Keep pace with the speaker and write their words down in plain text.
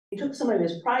took some of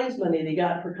his prize money that he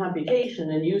got for computation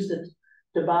and used it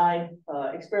to buy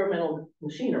experimental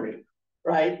machinery,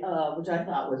 right? Which I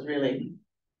thought was really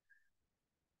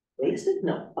wasted.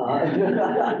 No,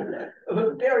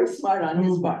 very smart on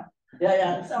his part.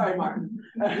 Yeah. Sorry, Martin.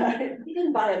 He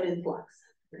didn't buy an influx,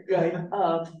 right? And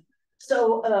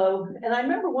I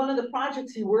remember one of the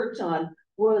projects he worked on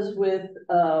was with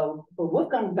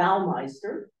Wolfgang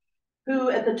Baumeister, who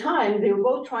at the time, they were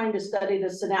both trying to study the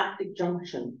synaptic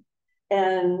junction.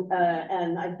 And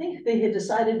I think they had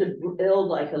decided to build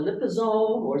like a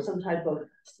liposome or some type of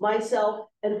micelle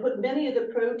and put many of the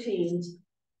proteins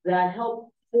that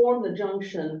help form the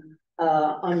junction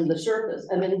on the surface,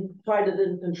 and then try to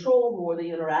then control more the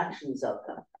interactions of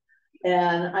them.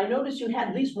 And I noticed you had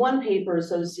at least one paper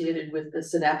associated with the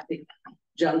synaptic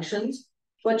junctions,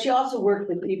 but she also worked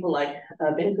with people like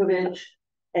Vinkovich,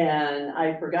 and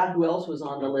I forgot who else was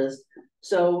on the list.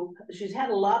 So she's had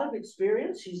a lot of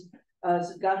experience. She's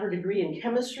got her degree in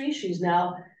chemistry. She's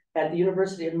now at the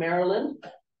University of Maryland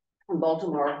in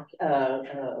Baltimore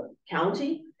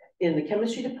County in the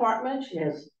chemistry department. She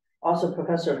has also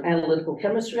professor of analytical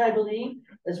chemistry, I believe,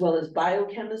 as well as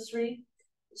biochemistry.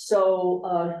 So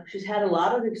she's had a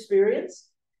lot of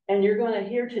experience, and you're going to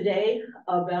hear today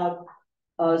about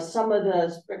some of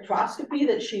the spectroscopy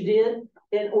that she did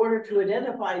in order to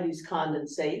identify these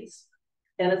condensates.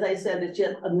 And as I said, it's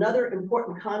yet another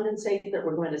important condensate that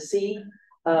we're going to see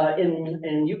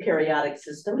in eukaryotic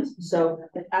systems. So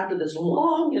after this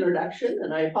long introduction,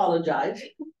 and I apologize,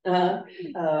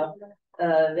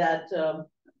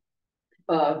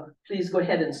 please go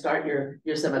ahead and start your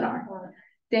seminar.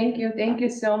 Thank you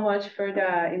so much for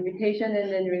the invitation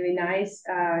and then really nice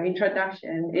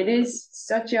introduction. It is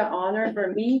such an honor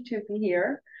for me to be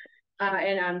here,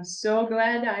 and I'm so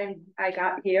glad I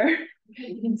got here.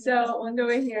 So on the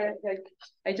way here, like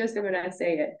I just want to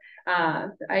say it.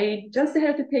 I just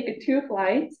had to take 2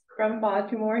 flights from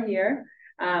Baltimore here,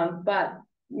 but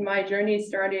my journey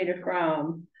started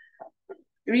from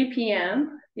 3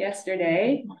 p.m.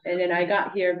 yesterday, and then I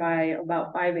got here by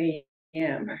about 5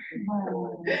 a.m.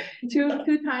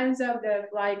 Two times of the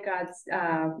flight got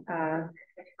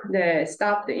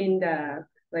stopped in the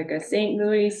St.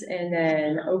 Louis and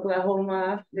then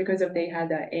Oklahoma because of they had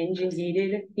the engine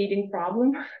heating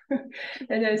problem,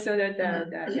 and then so that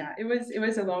yeah, it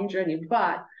was a long journey,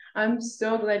 but I'm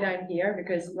so glad I'm here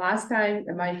because last time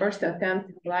my first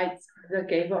attempt flights that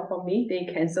gave up on me, they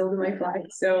canceled my flight.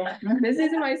 So this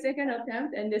is my second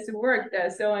attempt and this worked.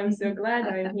 So I'm so glad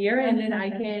I'm here and then I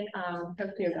can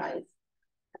talk to you guys.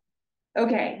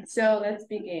 Okay, so let's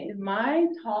begin. My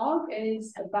talk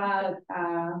is about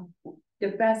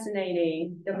the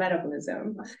fascinating the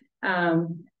metabolism.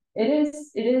 It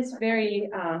is very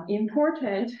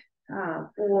important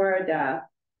for the,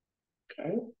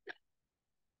 okay.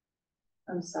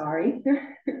 I'm sorry.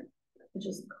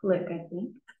 Just click, I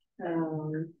think.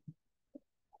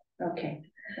 Okay.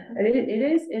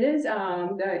 It is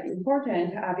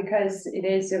important because it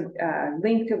is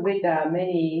linked with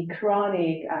many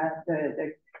chronic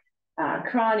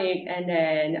chronic and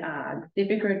then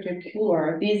difficult to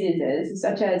cure diseases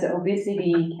such as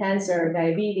obesity, cancer,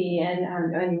 diabetes,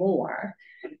 and more,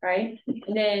 right?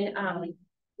 And then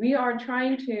we are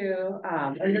trying to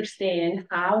understand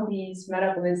how these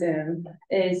metabolism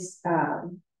is.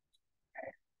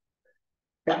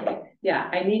 Yeah,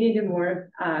 I needed more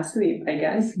sleep, I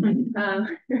guess.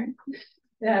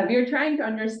 Yeah, we're trying to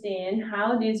understand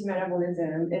how this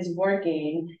metabolism is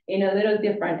working in a little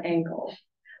different angle,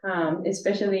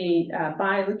 especially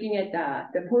by looking at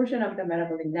the portion of the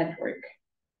metabolic network.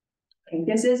 Okay,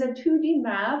 this is a 2D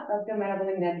map of the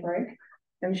metabolic network.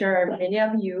 I'm sure many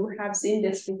of you have seen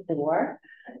this before.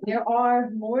 There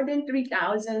are more than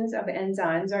 3,000 of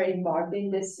enzymes are involved in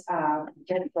this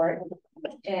network,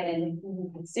 and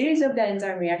a series of the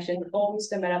enzyme reaction forms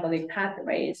the metabolic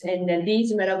pathways, and then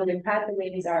these metabolic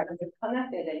pathways are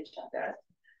connected to each other.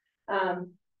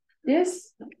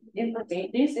 This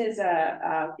is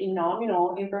a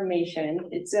phenomenal information.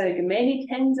 It's like many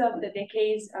tens of the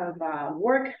decades of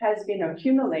work has been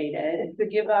accumulated to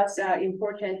give us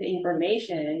important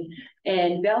information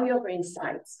and valuable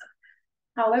insights.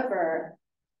 However,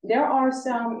 there are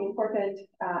some important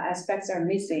aspects are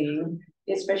missing,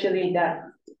 especially that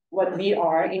what we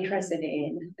are interested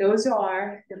in. Those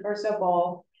are, first of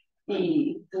all,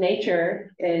 the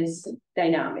nature is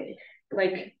dynamic.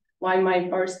 Like why my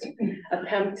first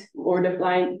attempt or the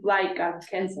flight got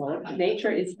canceled.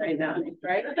 Nature is dynamic,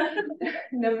 right?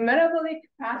 The metabolic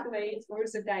pathway is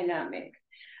also dynamic.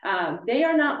 They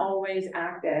are not always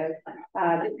active,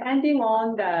 depending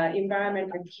on the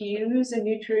environmental cues, the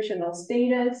nutritional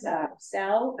status,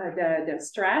 the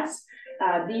stress.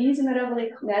 These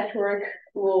metabolic network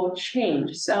will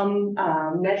change. Some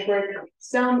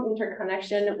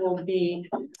interconnection will be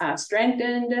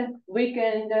strengthened,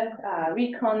 weakened,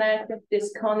 reconnect,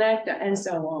 disconnect, and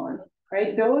so on.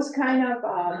 Right? Those kind of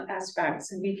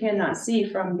aspects we cannot see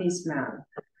from this map.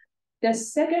 The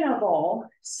second of all,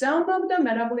 some of the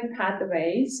metabolic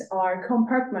pathways are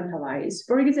compartmentalized.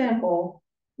 For example,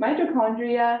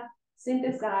 mitochondria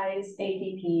synthesize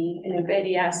ATP and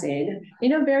fatty acid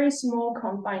in a very small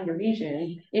confined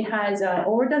region. It has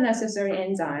all the necessary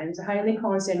enzymes, highly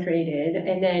concentrated,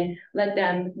 and then let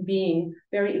them being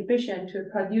very efficient to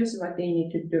produce what they need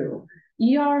to do.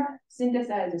 ER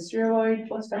synthesizes steroid,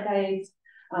 phosphatase,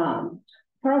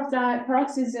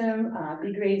 peroxism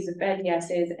degrades the fatty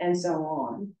acids, and so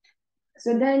on.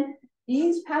 So then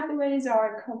these pathways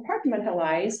are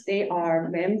compartmentalized. They are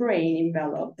membrane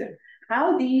enveloped.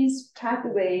 How these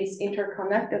pathways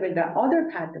interconnect with the other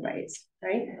pathways,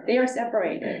 right? They are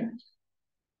separated.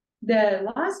 The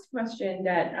last question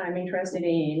that I'm interested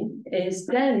in is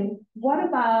then what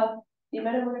about the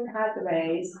metabolic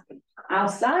pathways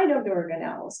outside of the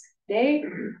organelles?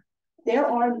 There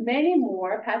are many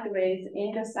more pathways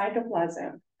in the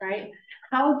cytoplasm, right?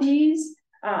 How these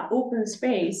open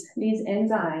space, these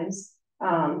enzymes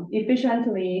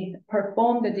efficiently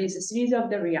perform this series of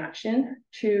the reaction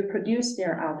to produce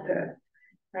their output,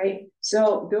 right?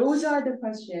 So those are the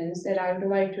questions that I would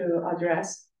like to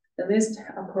address, at least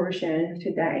a portion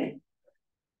today.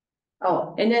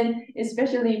 Oh, and then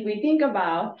especially if we think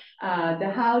about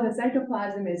how the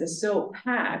cytoplasm is so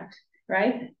packed,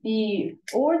 right?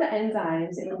 All the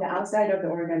enzymes in the outside of the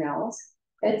organelles,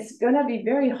 it's gonna be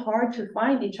very hard to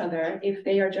find each other if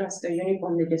they are just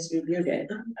uniformly distributed.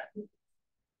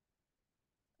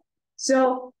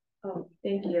 So, oh,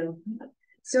 thank you.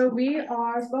 So we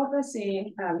are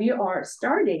focusing, we are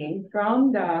starting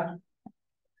from the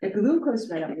glucose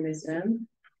metabolism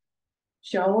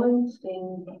shown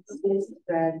in this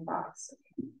red box.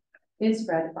 This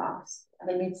red box.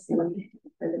 Let me see.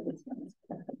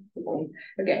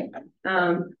 Okay.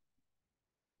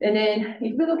 And then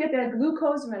if we look at the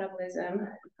glucose metabolism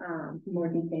in more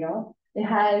detail, it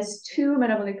has two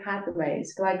metabolic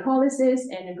pathways, glycolysis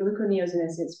and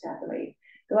gluconeogenesis pathway.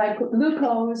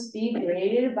 Glucose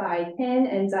degraded by 10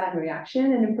 enzyme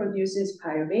reaction and it produces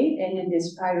pyruvate, and then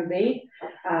this pyruvate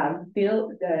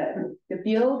build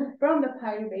from the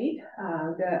pyruvate,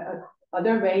 the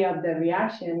other way of the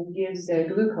reaction gives the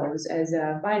glucose as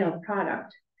a final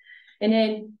product. And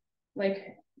then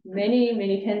like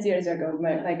many tens years ago,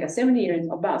 like about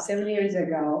 70 years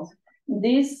ago,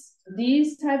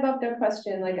 these type of the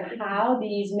question, like how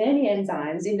these many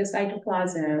enzymes in the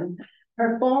cytoplasm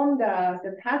perform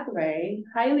the pathway,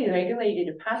 highly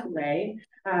regulated pathway,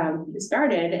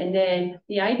 started. And then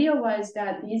the idea was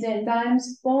that these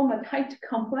enzymes form a tight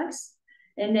complex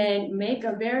and then make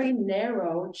a very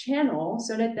narrow channel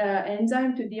so that the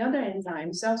enzyme to the other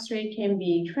enzyme substrate can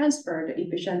be transferred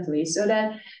efficiently so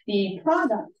that the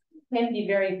product can be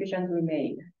very efficiently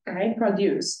made, right,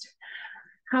 produced.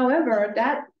 However,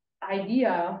 that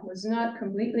idea was not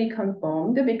completely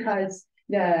confirmed because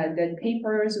the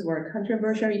papers were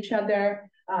controversial each other.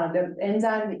 The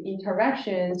enzyme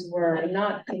interactions were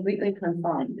not completely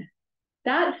confirmed.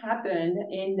 That happened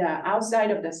in the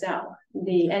outside of the cell.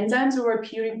 The enzymes were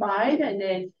purified and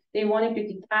then they wanted to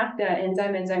detect the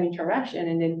enzyme-enzyme interaction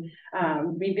and then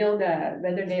reveal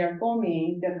whether they are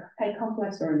forming the tight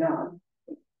complex or not.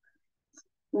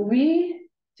 We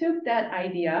took that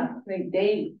idea, like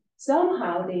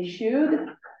somehow they should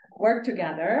work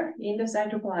together in the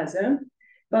cytoplasm,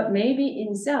 but maybe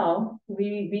in cell,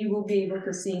 we will be able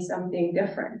to see something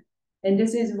different. And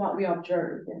this is what we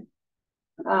observed.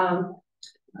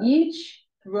 Each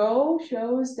row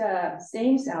shows the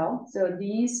same cell. So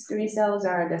these three cells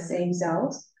are the same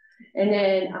cells. And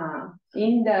then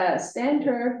in the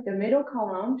center, the middle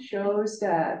column shows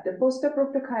the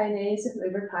phosphofructokinase,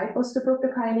 liver type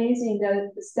phosphofructokinase in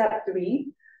the step 3.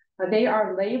 They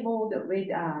are labeled with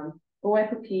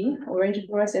OFP, orange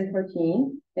fluorescent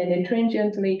protein, and then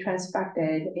transiently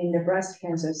transfected in the breast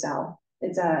cancer cell.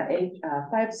 It's a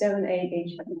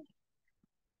 578H.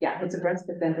 Yeah, it's a breast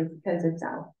cancer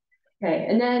cell. Okay,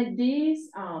 and then these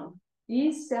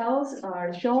cells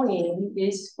are showing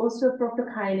this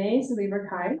phosphofructokinase liver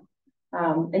type,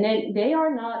 and then they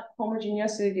are not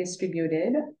homogeneously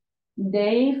distributed.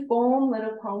 they form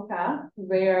little puncta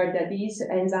where these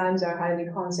enzymes are highly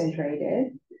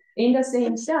concentrated. In the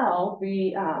same cell,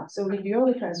 so we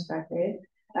dually transfected.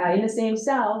 In the same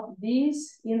cell,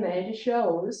 this image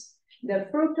shows the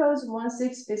fructose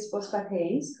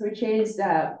 1,6-bisphosphatase, which is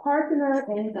the partner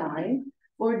enzyme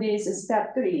for this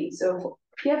step 3. So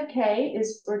PFK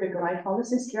is for the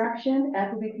glycolysis direction,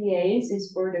 FBPase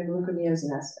is for the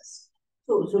gluconeogenesis.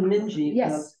 So Minji,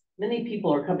 Yes. Many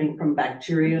people are coming from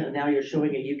bacteria, and now you're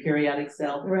showing a eukaryotic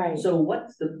cell. Right. So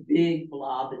what's the big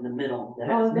blob in the middle?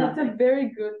 Oh, that's a very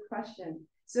good question.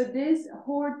 So this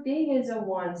whole thing is a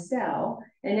one cell,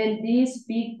 and then this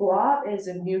big blob is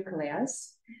a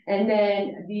nucleus, and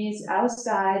then these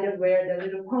outside where the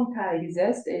little puncta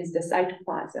exists is the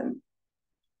cytoplasm.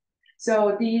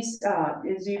 So these,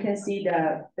 as you can see,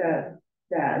 the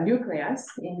nucleus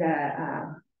in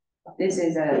the this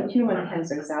is a human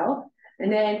cancer cell,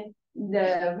 and then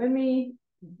when we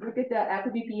look at the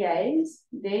FBPAs,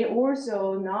 they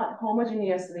also not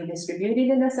homogeneously distributed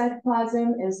in the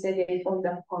cytoplasm, instead they form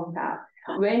the puncta.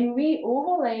 When we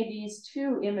overlay these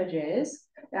two images,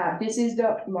 this is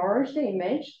the merged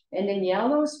image, and then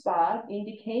yellow spot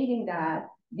indicating that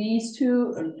these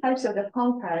two types of the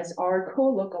punctas are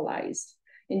co-localized,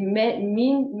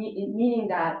 meaning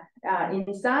that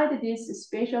inside this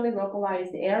spatially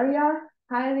localized area,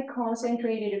 highly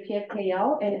concentrated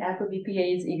PFKL and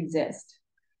FBPAs exist.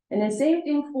 And the same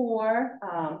thing for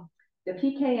the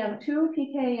PKM2.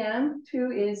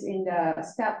 PKM2 is in the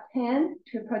step 10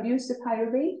 to produce the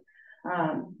pyruvate.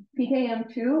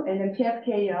 PKM2 and then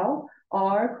PFKL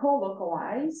are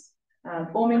co-localized,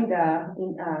 forming the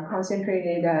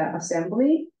concentrated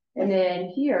assembly. And then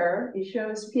here it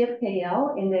shows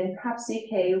PFKL and then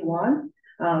PepsiK1.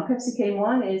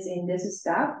 PepsiK1 is in this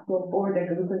step for the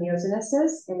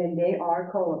gluconeogenesis, and then they are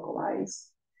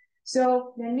co-localized.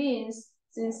 So that means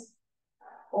since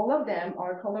all of them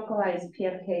are co-localized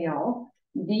PFKL,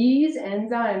 these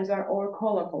enzymes are all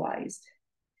co-localized.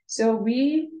 So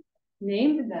we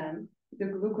named them the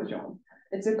glucosome.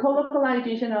 It's a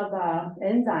co-localization of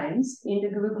enzymes in the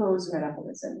glucose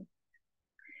metabolism.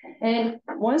 And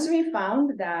once we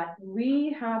found that,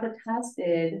 we have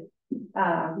tested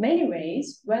many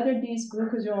ways whether these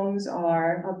glucosomes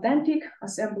are authentic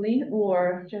assembly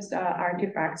or just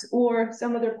artifacts, or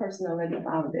some other personality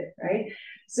found it, right?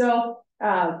 So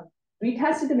we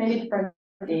tested many different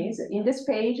things. In this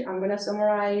page, I'm going to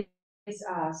summarize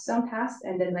some tests,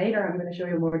 and then later I'm going to show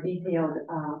you more detailed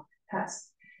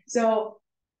tests. So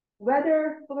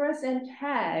whether fluorescent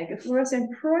tag,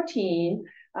 fluorescent protein,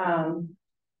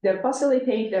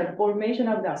 facilitate the formation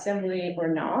of the assembly or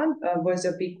not was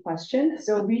a big question.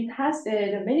 So we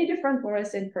tested many different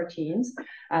fluorescent proteins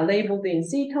labeled in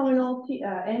C-terminal,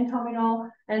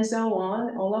 N-terminal, and so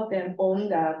on. All of them form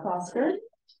the cluster.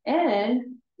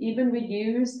 And even we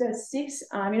used the 6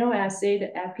 amino acid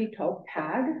epitope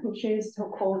tag, which is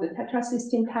called the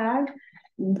tetracysteine tag.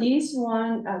 This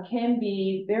one can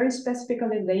be very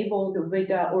specifically labeled with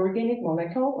the organic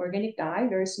molecule, organic dye,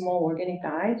 very small organic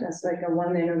dye, just like a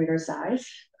 1 nanometer size.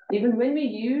 Even when we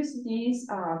use these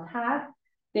tag,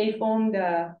 they form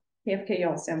the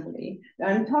PFKL assembly.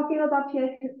 I'm talking about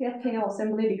PFKL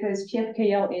assembly because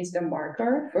PFKL is the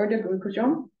marker for the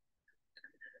glucosome.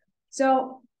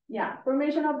 So yeah,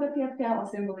 formation of the PFKL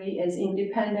assembly is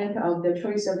independent of the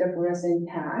choice of the fluorescent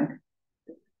tag.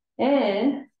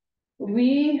 And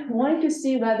we want to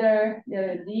see whether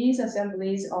these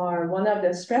assemblies are one of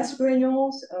the stress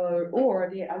granules or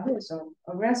the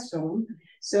agressome.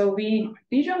 So we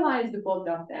visualized both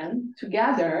of them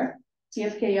together,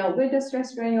 TFKL with the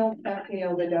stress granule,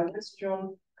 FKL with the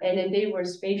agressome, and then they were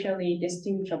spatially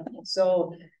distinguishable.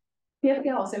 So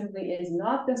PFKL assembly is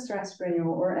not the stress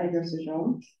granule or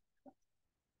agressome.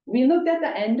 We looked at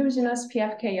the endogenous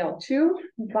PFKL2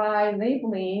 by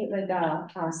labeling with the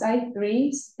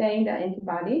Site3 stained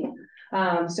antibody.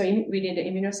 So we did the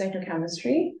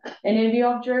immunocytochemistry, and then we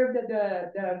observed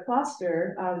the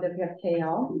cluster of the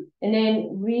PFKL, and then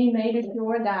we made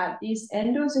sure that this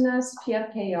endogenous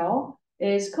PFKL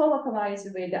is co-localized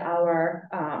with our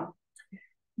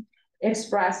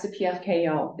express the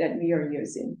PFKL that we are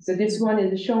using. So this one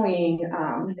is showing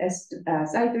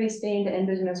Site3 stained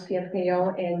endogenous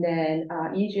PFKL, and then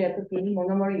EGFP,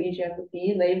 monomer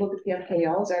EGFP labeled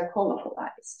PFKLs are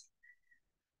co-localized.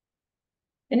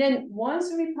 And then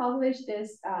once we published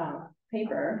this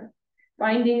paper,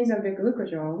 findings of the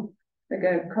glucosome, like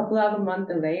a couple of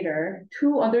months later,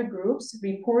 2 other groups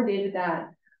reported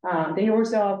that they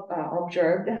also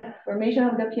observed formation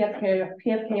of the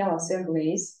PFKL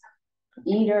assemblies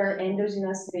either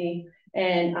endogenously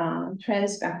and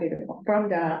transfected from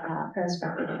the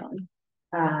transfected one.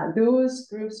 Those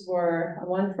groups were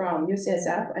one from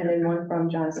UCSF and then one from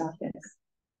Johns Hopkins.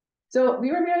 So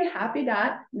we were very happy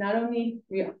that not only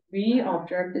we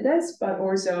observed this, but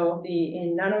also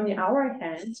in not only our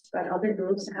hands, but other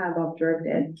groups have observed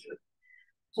it.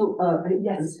 So,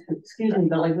 yes, excuse me,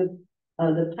 but like with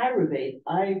the pyruvate,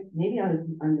 maybe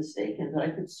I'm mistaken, but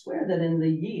I could swear that in the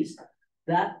yeast,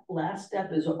 that last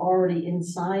step is already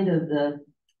inside of the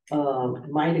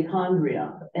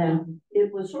mitochondria. And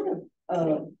it was sort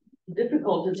of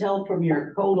difficult to tell from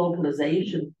your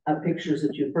co-localization pictures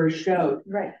that you first showed.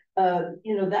 Right.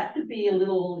 You know, that could be a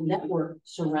little network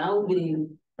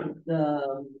surrounding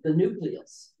the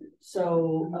nucleus.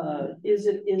 So is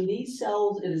it in these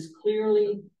cells? It is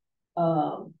clearly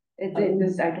it's in the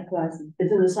cytoplasm.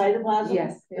 It's in the cytoplasm?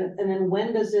 Yes. And then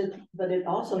when does it, but it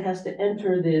also has to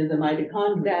enter the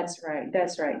mitochondria. That's right.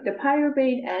 That's right. The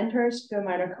pyruvate enters the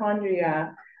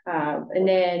mitochondria, and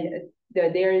then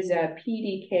there is a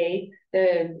PDK.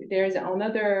 There's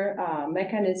another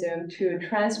mechanism to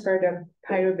transfer the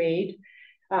pyruvate,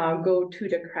 go to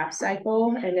the Krebs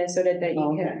cycle, and then so that it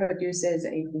can produces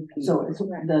ATP. So it's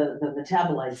the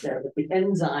metabolites there, but the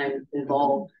enzyme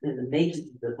involved in the making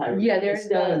of the pyruvate. Yeah, there's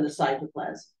still in the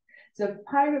cytoplasm. So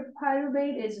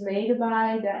pyruvate is made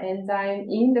by the enzyme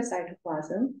in the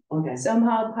cytoplasm. Okay.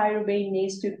 Somehow pyruvate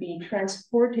needs to be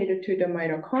transported to the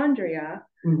mitochondria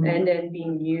and then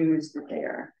being used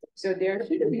there. So there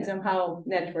should be somehow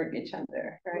network each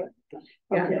other, right?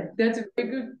 Yeah, okay. That's a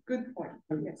good point.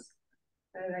 Yes,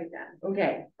 I like that.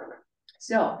 Okay,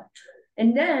 so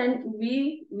and then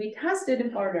we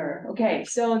tested further. Okay,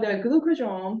 so the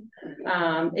glucosome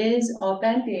is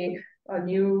authentic, a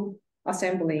new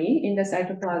assembly in the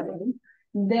cytoplasm.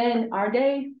 Then are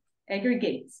they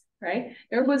aggregates, right?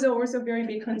 There was also very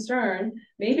big concern.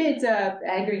 Maybe it's a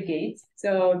aggregate,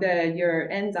 so that your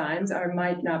enzymes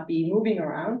might not be moving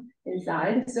around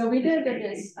inside. So we did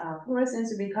this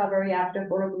fluorescence recovery after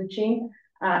photobleaching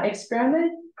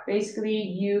experiment. Basically,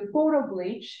 you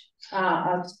photobleach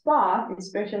a spot,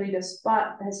 especially the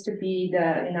spot has to be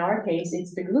in our case,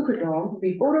 it's the glucosome.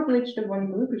 We photobleach the one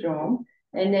glucosome,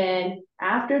 and then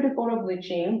after the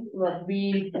photobleaching,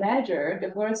 we measure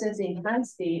the fluorescence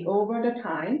intensity over the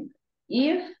time.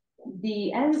 If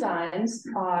the enzymes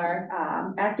are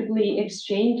actively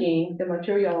exchanging the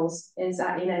materials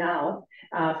inside, in and out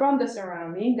from the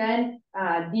surrounding, then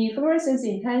the fluorescence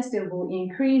intensity will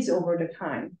increase over the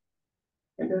time.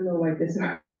 I don't know why this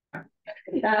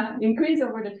increase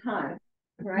over the time,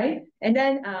 right? And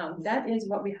then that is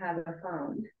what we have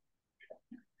found.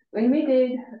 When we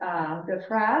did the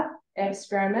FRAP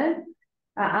experiment,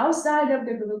 outside of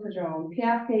the glucosome,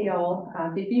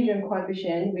 PFKO diffusion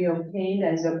coefficient we obtained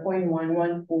as a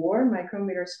 0.114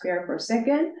 micrometer square per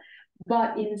second.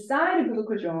 But inside the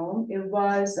glucosome, it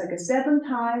was like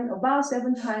about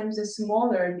seven times the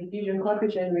smaller diffusion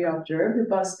coefficient we observed,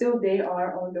 but still they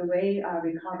are on the way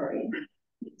recovering.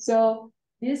 So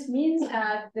this means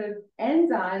that the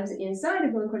enzymes inside the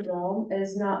glucosome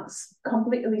is not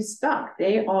completely stuck.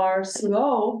 They are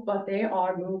slow, but they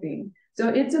are moving. So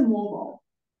it's a mobile.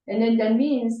 And then that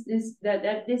means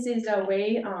that this is a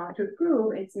way to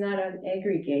prove it's not an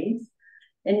aggregate.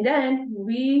 And then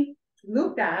we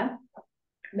looked at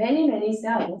many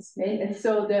cells.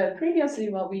 So previously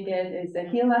what we did is the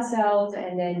HeLa cells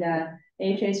and then the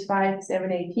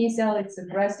HS578 T cell, it's a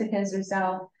breast cancer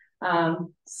cell.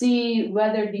 See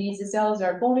whether these cells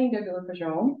are forming the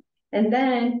glucosome. And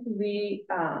then we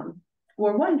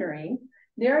were wondering,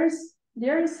 there's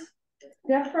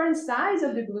different size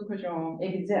of the glucosome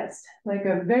exist, like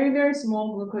a very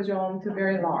small glucosome to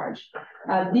very large.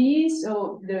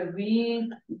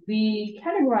 We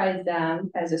categorize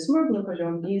them as a small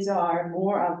glucosome. These are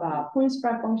more of a point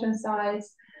spread function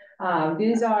size.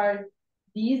 These are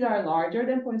larger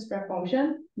than point spread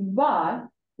function, but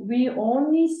we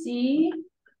only see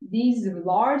these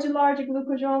large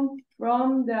glucosome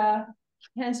from the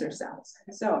cancer cells.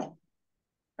 So,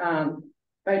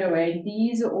 by the way,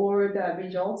 the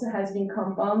results has been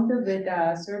confirmed with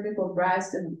cervical,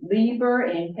 breast, liver,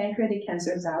 and pancreatic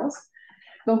cancer cells.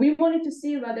 But we wanted to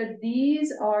see whether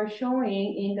these are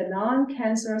showing in the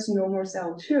non-cancerous normal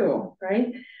cell too,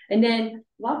 right? And then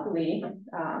luckily,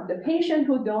 the patient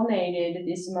who donated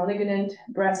this malignant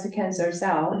breast cancer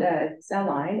cell, the cell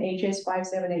line,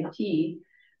 HS578T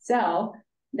cell,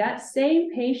 that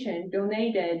same patient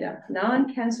donated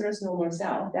non-cancerous normal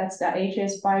cell. That's the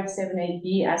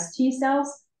HS578B ST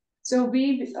cells. So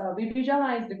we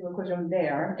visualize the glucosome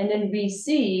there, and then we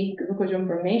see glucosome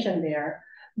formation there.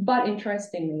 But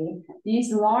interestingly,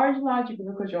 these large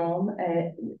glucosome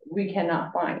we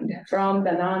cannot find from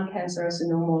the non-cancerous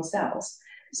normal cells.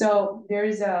 So there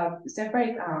is a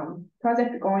separate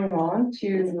project going on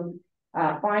to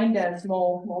find a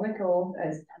small molecule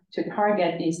to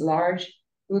target these large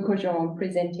glucosamine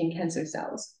presenting cancer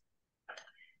cells.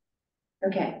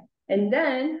 Okay, and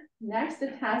then next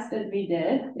task that we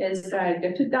did is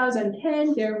the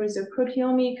 2010, there was a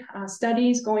proteomic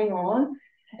studies going on,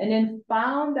 and then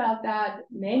found out that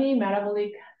many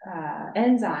metabolic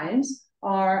enzymes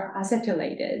are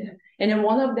acetylated. And then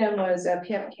one of them was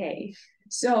PFK.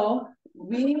 So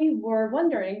we were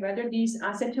wondering whether this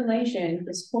acetylation,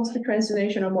 this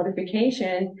post-translational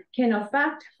modification, can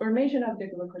affect formation of the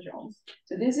glucosamine.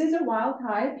 So this is a wild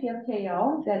type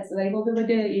PFKL that's labeled with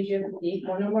the EGFP,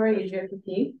 monomer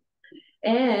EGFP.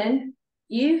 And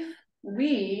if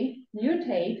we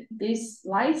mutate this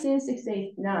lysine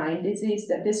 689,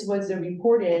 this was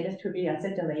reported to be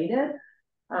acetylated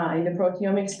in the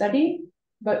proteomic study,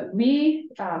 but we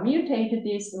mutated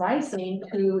this lysine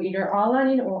to either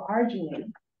alanine or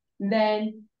arginine,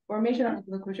 then formation of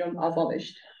glucosamine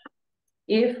abolished.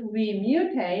 If we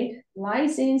mutate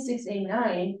lysine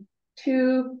 689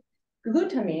 to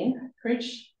glutamine,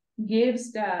 which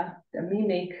gives the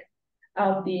mimic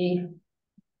of the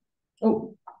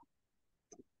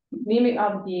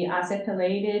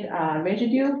acetylated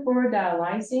residue for the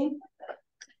lysine,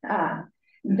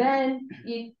 then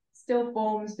it still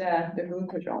forms the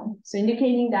glucosamine. So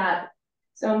indicating that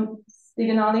some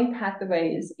signaling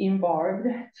pathway is involved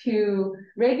to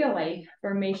regulate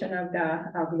formation of the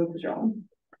glucosamine.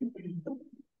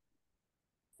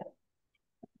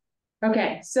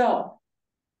 Okay, so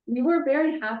we were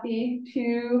very happy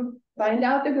to find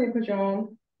out the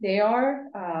glucosamine. They are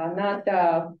not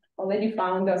the already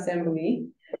found assembly,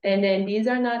 and then these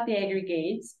are not the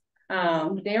aggregates.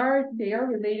 They are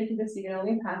related to the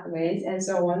signaling pathways and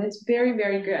so on. It's very,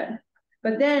 very good.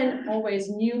 But then always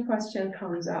new question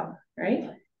comes up, right?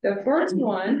 The first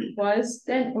one was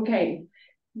then, okay,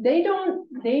 they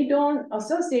don't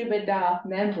associate with the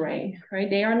membrane, right?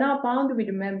 They are not bound with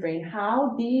the membrane.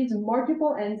 How these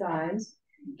multiple enzymes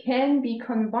can be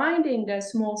combined in the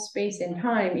small space and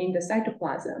time in the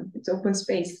cytoplasm. It's open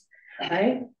space,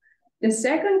 right? The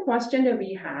second question that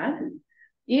we had,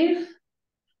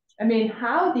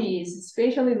 how these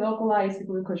spatially localized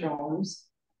glucosomes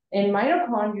and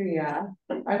mitochondria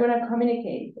are going to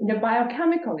communicate. The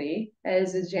biochemically,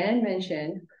 as Jan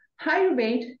mentioned,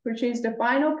 pyruvate, which is the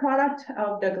final product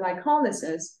of the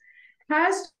glycolysis,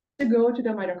 has to go to the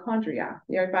mitochondria.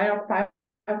 They are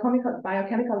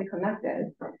biochemically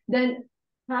connected. Then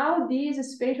how these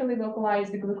spatially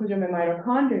localized glucosome and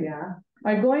mitochondria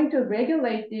are going to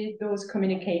regulate those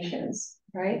communications,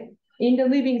 right, in the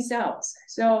living cells.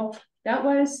 So that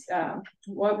was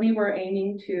what we were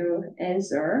aiming to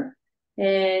answer.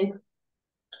 And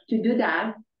to do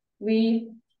that,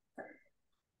 we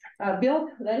built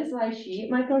lattice light sheet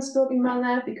microscope in my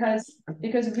lab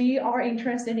because we are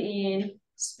interested in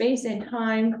space and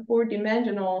time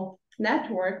four-dimensional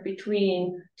network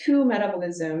between two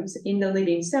metabolisms in the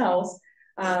living cells.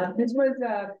 This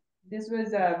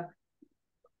was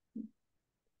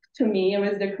to me, it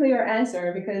was the clear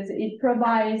answer because it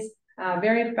provides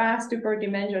very fast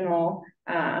four-dimensional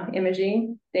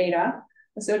imaging data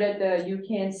so that you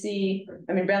can see,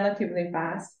 relatively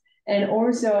fast. And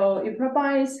also it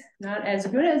provides not as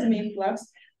good as MinFlux,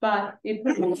 but it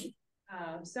provides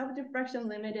self-diffraction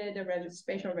limited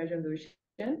spatial resolution,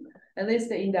 at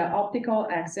least in the optical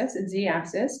axis,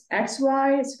 Z-axis.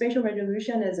 XY spatial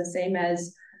resolution is the same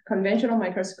as conventional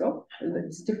microscope,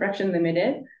 it's diffraction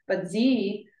limited, but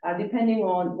Z, depending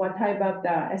on what type of the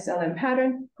SLM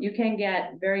pattern, you can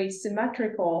get very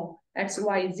symmetrical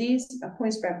XYZ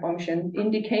point spread function,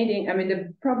 indicating,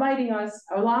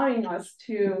 allowing us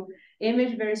to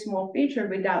image very small feature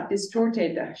without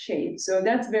distorted shape. So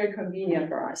that's very convenient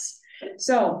for us.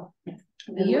 So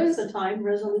we use the time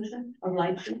resolution of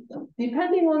light sheet,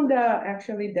 depending on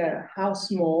how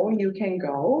small you can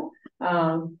go,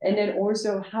 and then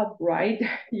also how bright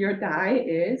your dye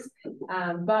is.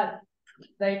 But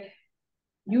like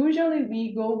usually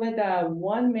we go with a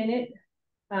 1 minute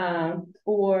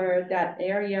for that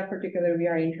area particularly we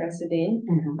are interested in.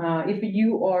 If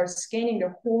you are scanning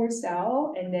the whole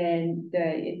cell and then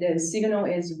the signal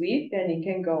is weak, then it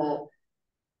can go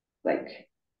like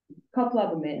a couple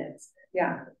of minutes.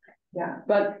 Yeah.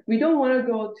 But we don't want to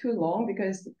go too long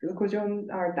because glucosomes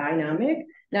are dynamic.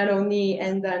 Not only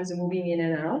enzymes moving in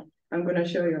and out. I'm going to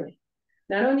show you.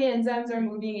 Not only enzymes are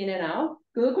moving in and out,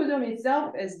 glucosome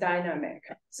itself is dynamic.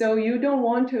 So you don't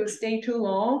want to stay too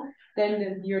long,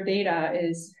 then your data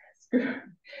is screwed,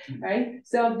 right?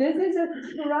 So this is a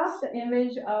rough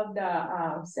image of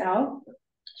the cell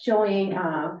showing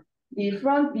the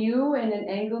front view and an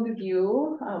angled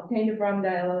view obtained from the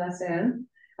LLSM.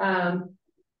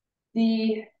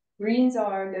 The greens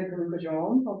are the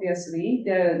glucosome, obviously.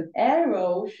 The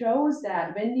arrow shows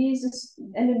that when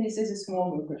and then this is a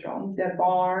small glucosome, the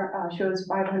bar shows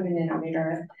 500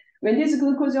 nanometer. When these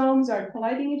glucosomes are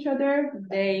colliding each other,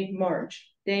 they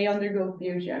merge, they undergo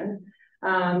fusion.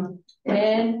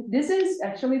 And this is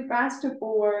actually fast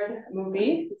forward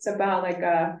movie. It's about like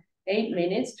 8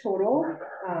 minutes total.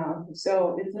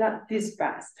 So it's not this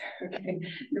fast, okay?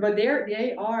 But they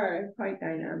are quite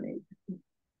dynamic.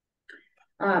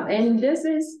 And this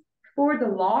is for the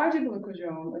large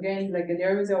glucosome. Again, like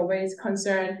there is always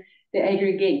concern the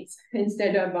aggregates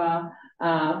instead of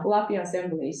floppy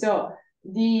assembly. So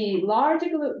the large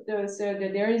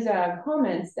there is a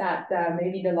comment that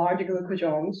maybe the large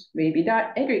glucosomes maybe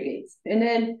that aggregates, and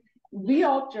then we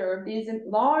observe this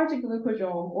large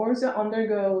glucosome also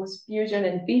undergoes fusion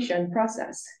and fission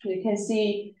process. You can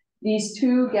see these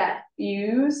two get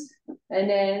fused, and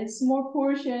then small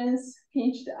portions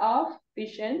pinched off,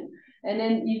 fission, and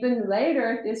then even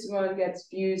later, this one gets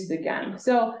fused again.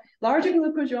 So large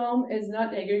glucosome is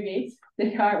not aggregates.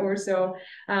 They are also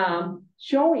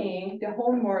showing the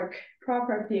hallmark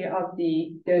property of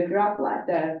the droplet,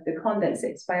 the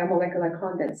condensates, biomolecular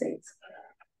condensates.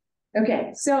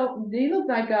 Okay, so they look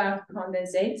like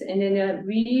condensates, and then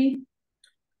we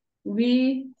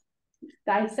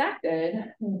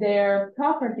dissected their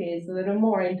properties a little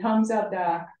more in terms of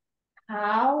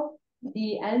how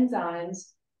the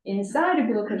enzymes inside the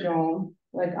glucosome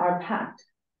are packed.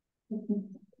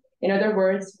 In other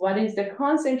words, what is the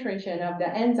concentration of the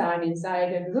enzyme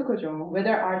inside the glucosome?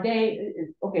 Whether are they,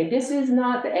 okay, this is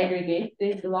not the aggregate,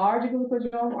 this large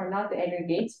glucosome are not the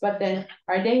aggregates, but then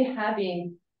are they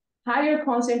having higher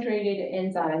concentrated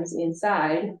enzymes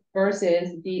inside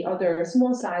versus the other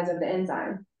small size of the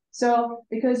enzyme? So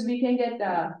because we can get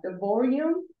the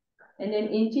volume and then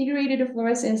integrated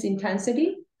fluorescence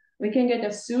intensity, we can get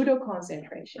the pseudo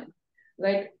concentration.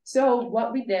 So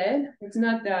what we did, it's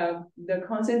not the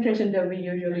concentration that we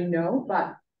usually know,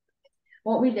 but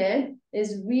what we did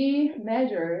is we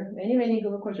measure many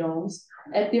glucosomes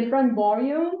at different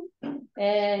volume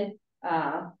and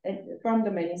from the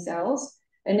many cells.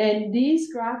 And then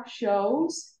this graph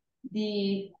shows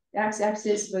the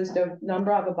x-axis was the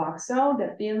number of a box cell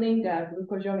that filling the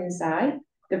glucosome inside.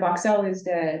 The box cell is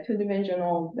the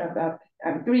three-dimensional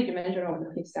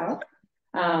pixel.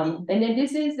 And then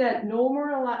this is the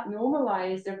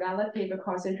normalized relative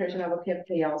concentration of a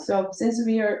pFKL. So since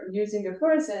we are using the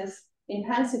fluorescence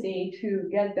intensity to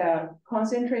get the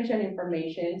concentration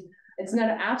information, it's not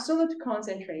an absolute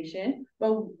concentration,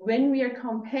 but when we are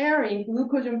comparing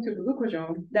glucosome to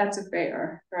glucosome, that's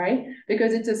fair, right?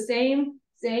 Because it's the same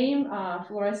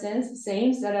fluorescence,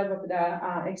 same setup of the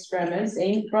experiments,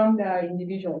 same from the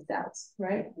individual cells,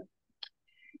 right?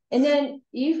 And then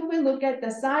if we look at the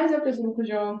size of the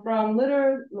glucosome from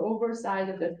little over size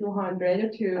of the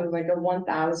 200 to like a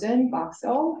 1000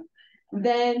 voxel,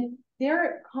 then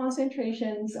their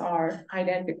concentrations are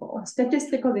identical,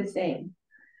 statistically the same.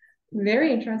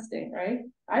 Very interesting, right?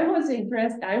 I was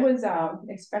impressed. I was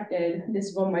expected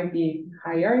this one might be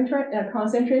higher in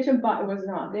concentration, but it was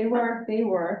not. They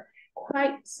were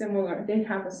quite similar. They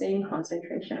have the same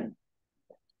concentration,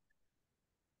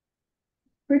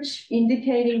 which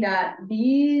indicating that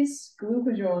these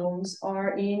glucosomes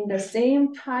are in the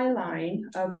same tie line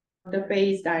of the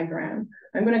phase diagram.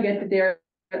 I'm going to get to there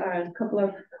a couple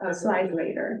of slides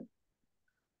later.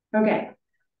 Okay.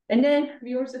 And then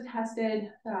we also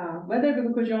tested whether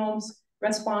glucosomes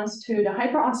responds to the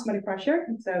hyperosmotic pressure.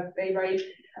 It's a favorite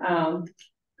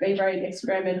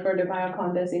experiment for the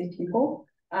biocondensate people.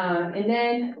 And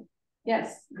then,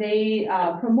 yes, they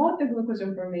promote the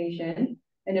glucosome formation.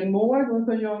 And then more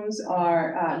glucosomes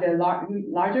are the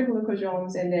larger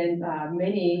glucosomes, and then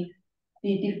the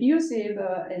diffusive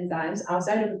enzymes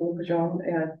outside of the glucosome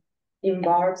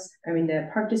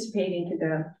participate into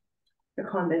the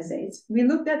condensates. We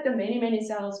looked at the many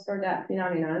cells for that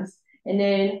phenomenon, and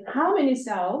then how many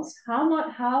cells, how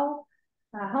much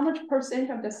percent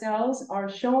of the cells are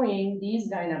showing these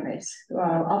dynamics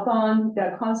upon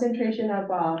the concentration of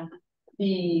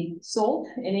the salt,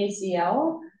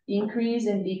 NaCl, increase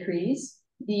and decrease.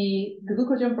 The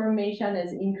glucosome formation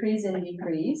is increase and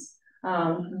decrease.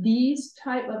 These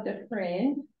type of the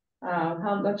trend,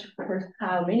 how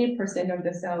many percent of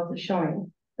the cells are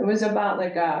showing. It was about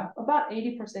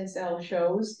 80% cell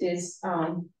shows this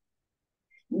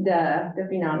the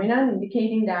phenomenon,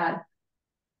 indicating that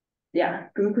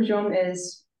glucosome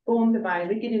is formed by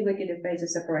liquid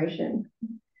phase separation.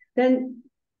 Then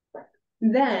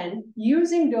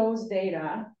using those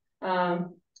data,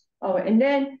 Oh, and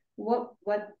then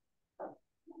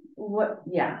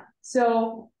yeah.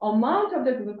 So amount of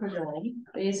the glucagon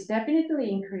is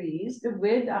definitely increased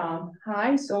with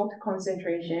high salt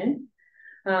concentration.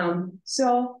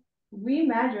 So we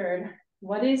measured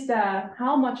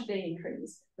how much they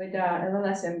increase with the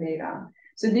LLSM data.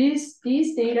 So these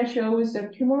data shows the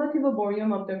cumulative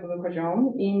volume of the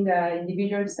glucagon in the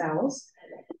individual cells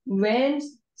when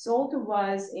salt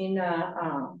was in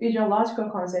a physiological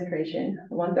concentration,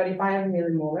 135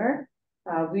 millimolar.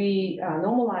 We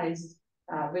normalized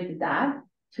with that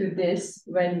to this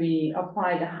when we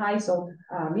apply the high salt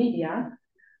media.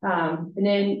 And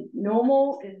then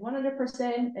normal is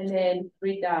 100%, and then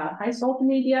with the high salt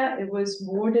media, it was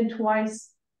more than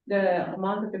twice the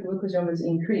amount of the glucagon was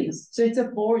increased. So it's a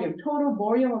volume, total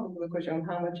volume of the glucagon,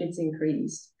 how much it's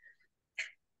increased.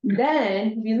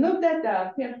 Then we looked at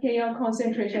the PFKL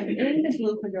concentration in the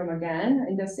glucagon again,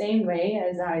 in the same way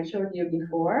as I showed you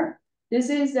before. This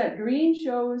is the green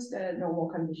shows the normal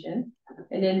condition,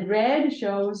 and then red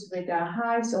shows with a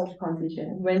high salt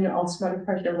condition when osmotic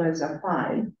pressure was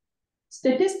applied.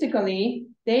 Statistically,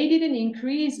 they didn't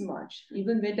increase much,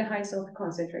 even with the high salt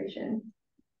concentration.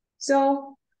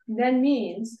 So that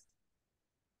means,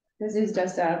 this is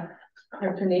just a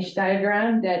cartoonish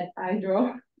diagram that I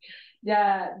drew.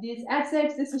 This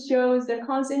x-axis shows the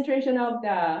concentration of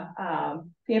the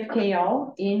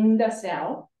PFKL in the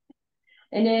cell.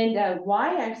 And then the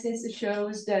y-axis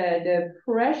shows the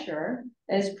pressure.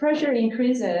 As pressure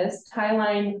increases, tie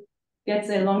line gets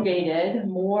elongated,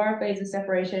 more phase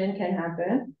separation can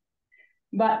happen.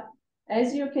 But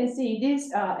as you can see, this,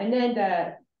 and then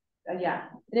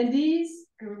then this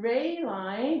gray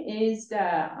line is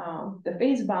the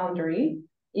phase boundary.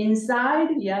 Inside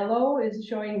yellow is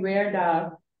showing where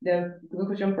the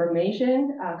glucagon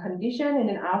formation condition, and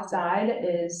then outside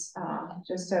is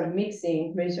just a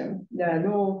mixing region, the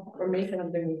no formation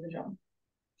of the glucagon.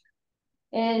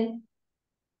 And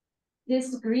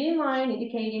this green line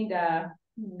indicating the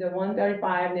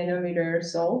 135 nanometer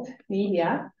salt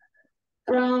media.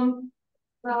 From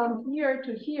here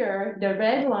to here, the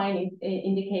red line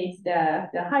indicates the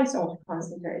high salt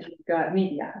concentration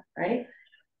media, right?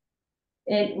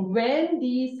 And when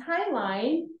these high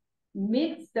line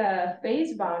meets the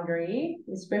phase boundary,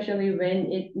 especially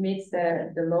when it meets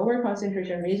the lower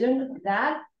concentration region,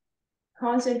 that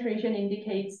concentration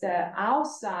indicates the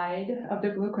outside of the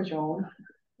glucagon,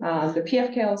 the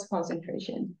PFKL's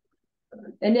concentration.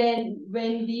 And then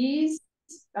when these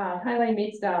high line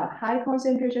meets the high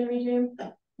concentration region,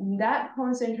 that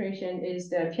concentration is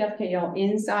the PFKL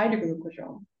inside the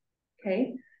glucagon,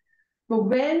 okay? But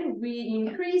when we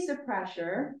increase the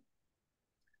pressure,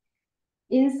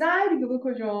 inside the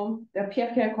glucagon, the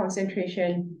PFKL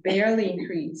concentration barely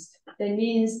increased. That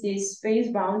means this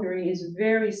phase boundary is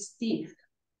very steep.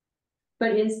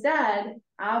 But instead,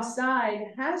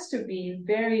 outside has to be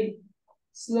very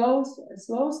slow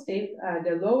steep,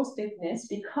 the low stiffness,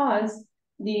 because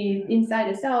the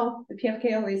inside the cell, the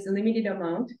PFKL is a limited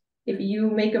amount. If you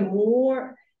make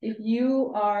if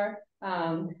you are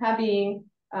having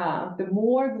the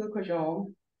more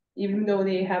glucagon, even though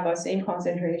they have a same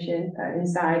concentration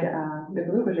inside the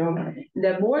glucagon,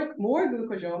 the more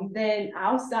glucagon, then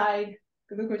outside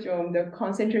glucagon, the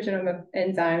concentration of the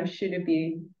enzyme should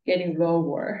be getting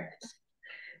lower.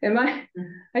 I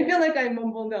feel like I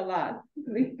mumbled a lot,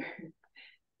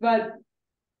 but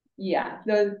yeah,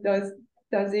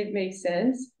 does it make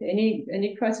sense?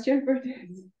 Any question for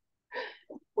this?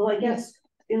 Well, I guess,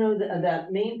 you know,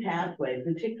 that main pathway,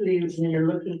 particularly when you're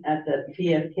looking at the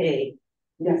PFK,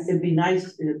 yes, it'd be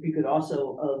nice if you could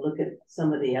also look at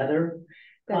some of the other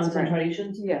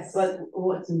concentrations. Right. Yes. But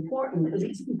what's important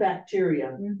is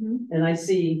bacteria. Mm-hmm. And I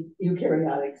see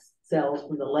eukaryotic cells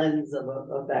from the lens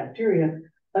of bacteria.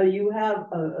 You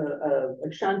have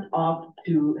a shunt off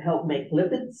to help make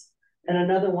lipids, and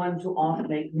another one to off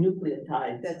make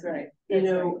nucleotides. That's right. That's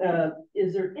right.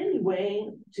 Is there any way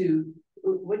to,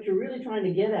 what you're really trying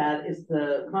to get at is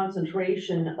the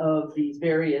concentration of these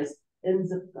various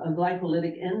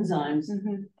glycolytic enzymes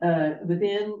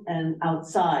within and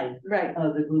outside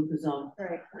of the glucagon.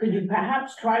 Right. Could you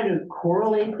perhaps try to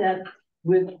correlate that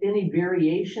with any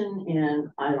variation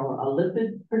in, I don't know, a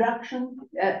lipid production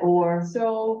or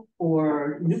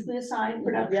nucleoside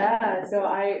production? Yeah, so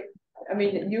I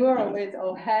mean, you are always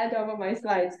ahead of my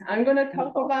slides. I'm gonna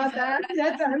talk about that.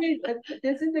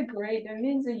 This is great. That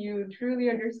means that you truly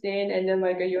understand, and then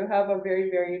like you have a very,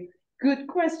 very good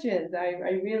questions.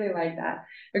 I really like that.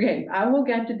 Okay, I will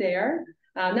get to there.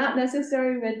 Not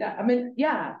necessarily with that. I mean,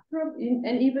 yeah,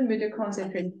 and even with the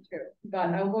concentration too.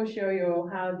 But I will show you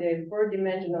how the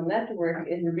four-dimensional network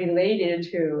is related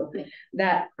to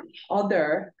that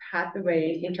other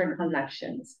pathway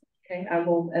interconnections. Okay, I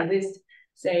will at least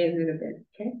say a little bit.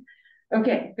 Okay,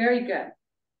 okay, very good.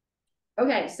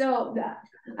 Okay, so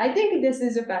I think this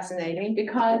is fascinating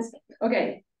because,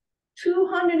 okay,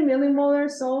 200 millimolar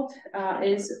salt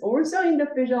is also in the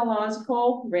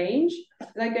physiological range.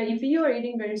 Like if you are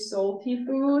eating very salty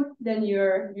food, then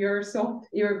your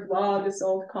blood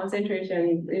salt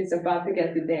concentration is about to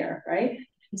get to there, right?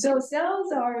 So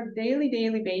cells are daily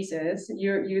basis.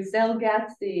 Your cell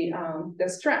gets the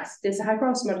stress, this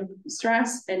hyperosmotic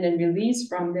stress, and then release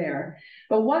from there.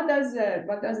 But what does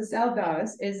the cell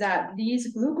does is that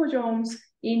these glucosomes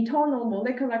internal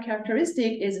molecular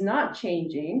characteristic is not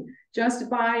changing. Just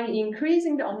by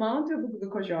increasing the amount of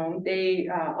glucosome, they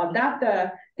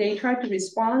they try to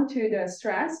respond to the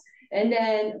stress. And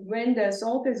then when the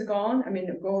salt is gone, I mean,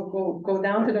 go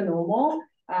down to the normal,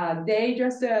 they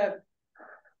just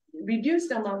reduce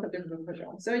the amount of the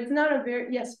glucosome. So it's not a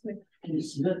very, yes, please. Can you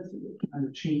see that kind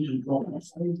of change in drop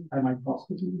size by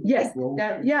microscopy? Yes,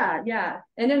 yeah.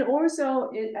 And then also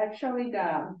it actually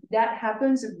that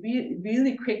happens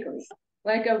really quickly.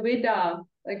 Like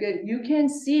you can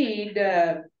see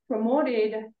the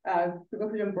promoted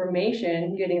glucosome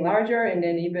formation getting larger, and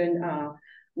then even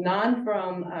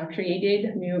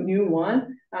created new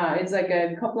one. It's like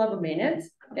a couple of minutes,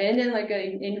 and then like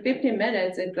in 15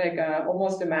 minutes, it's like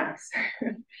almost the max,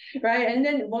 right? And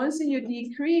then once you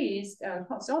decrease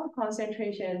salt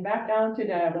concentration back down to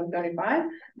the 135,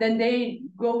 then they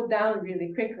go down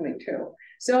really quickly too.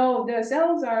 So the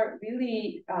cells are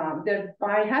really,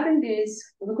 by having these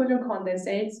glucosome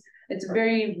condensates, it's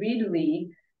very readily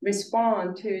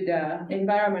respond to the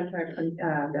environmental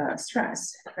the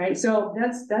stress, right? So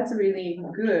that's a really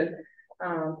good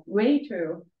way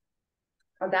to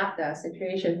adapt the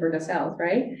situation for the cells,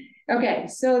 right? Okay,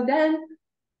 so then,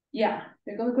 yeah,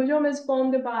 the glucosome is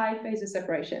formed by phase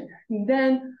separation.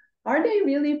 Then, are they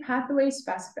really pathway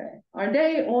specific? Are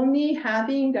they only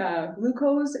having the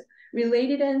glucose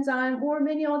related enzyme, or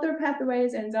many other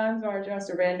pathways enzymes are just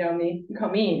randomly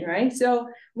come in, right? So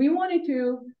we wanted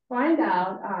to find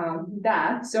out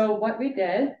that. So what we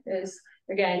did is,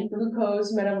 again,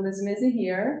 glucose metabolism is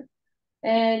here,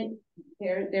 and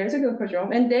there's a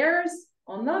glucosome, and there's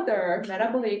another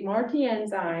metabolic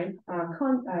multi-enzyme,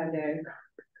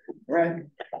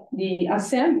 the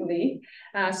assembly,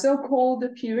 so-called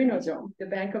pyrinosome, the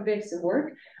Bankovic's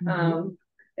work.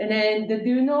 And then the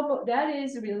de novo, that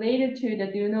is related to the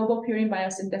de novo purine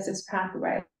biosynthesis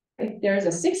pathway. There's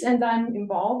a 6 enzyme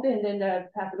involved, and then the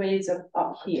pathway is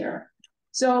up here.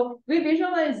 So we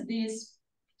visualize these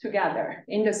together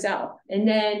in the cell, and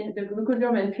then the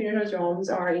glucosome and pyrinosomes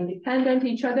are independent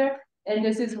each other, and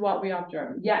this is what we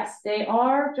observe. Yes, they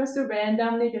are just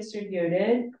randomly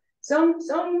distributed. Some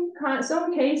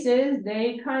cases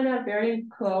they kind of very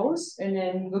close and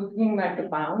then looking like a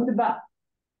bound, but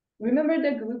remember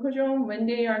the glucosome, when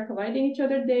they are colliding each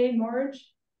other, they merge.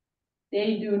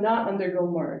 They do not undergo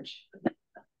merge.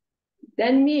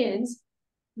 That means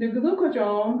the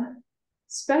glucosome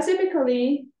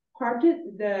specifically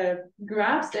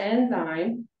grabs the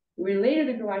enzyme related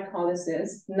to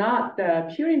glycolysis, not the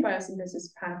purine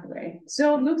biosynthesis pathway.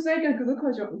 So it looks like a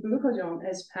glucosome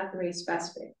is pathway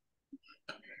specific,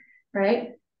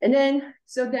 right? And then,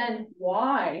 so then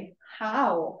why,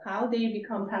 how they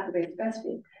become pathway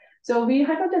specific? So we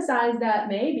hypothesize that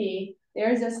maybe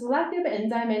there's a selective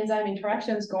enzyme-enzyme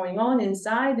interactions going on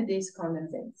inside these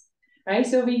condensates, right?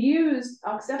 So we use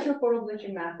acceptor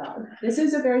photobleaching method. This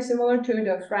is very similar to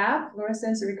the FRAP,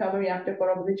 fluorescence recovery after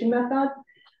photobleaching method.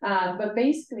 But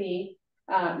basically,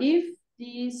 if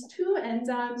these two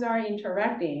enzymes are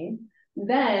interacting,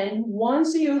 then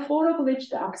once you photobleach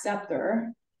the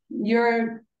acceptor,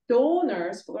 your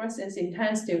donor's fluorescence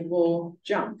intensity will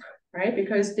jump, right?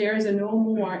 Because there is no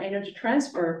more energy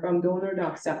transfer from donor to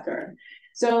acceptor.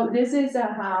 So this is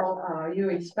how you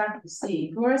expect to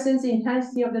see. Fluorescence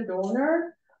intensity of the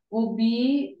donor will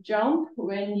be jump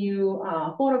when you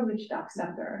photobleach the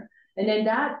acceptor. And then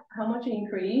that, how much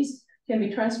increase can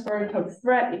be transferred to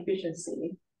FRET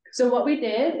efficiency. So what we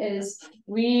did is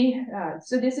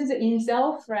so this is an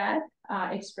in-cell FRET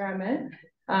experiment.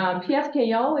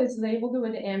 PFKL is labeled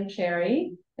with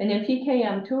M-cherry, and then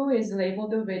PKM2 is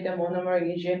labeled with the monomer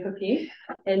EGFP.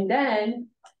 And then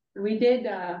we did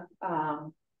the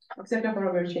acceptor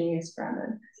photobleaching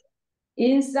experiment.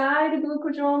 Inside the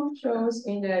glucosome shows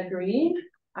in the green,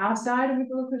 outside of the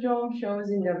glucosome shows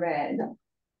in the red.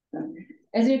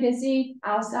 As you can see,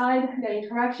 outside the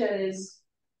interaction is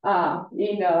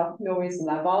in the noise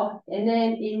level. And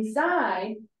then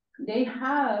inside, they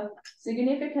have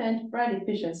significant Fred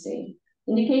efficiency,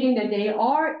 indicating that they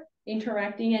are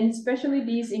interacting, and especially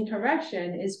these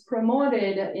interaction is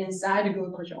promoted inside the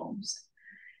glucosomes.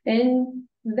 And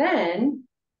then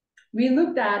we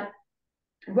looked at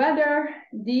whether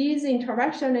these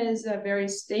interaction is a very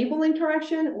stable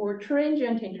interaction or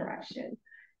transient interaction.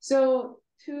 So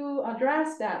to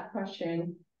address that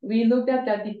question, we looked at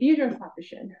the diffusion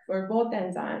coefficient for both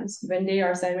enzymes when they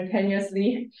are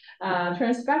simultaneously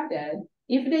transfected.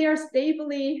 If they are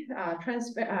stably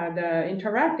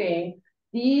interacting,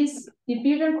 these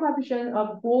diffusion coefficient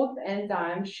of both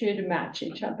enzymes should match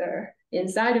each other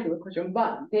inside the glucosome,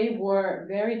 but they were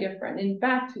very different. In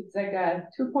fact, it's like a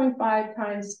 2.5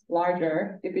 times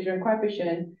larger diffusion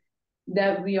coefficient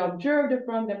that we observed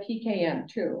from the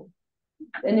PKM2.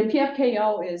 And the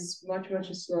PFKL is much,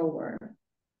 much slower.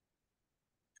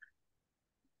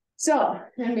 So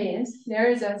that means there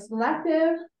is a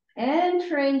selective and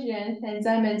transient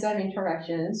enzyme-enzyme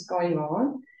interactions going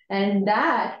on, and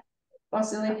that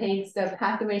facilitates the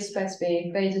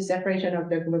pathway-specific phase separation of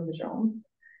the glucosome.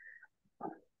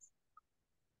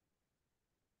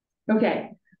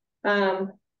 Okay,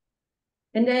 and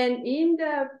then in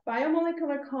the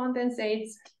biomolecular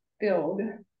condensates field,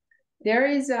 there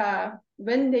is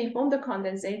when they form the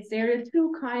condensates, there are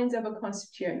two kinds of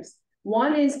constituents.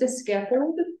 One is the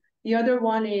scaffold, the other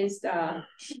one is the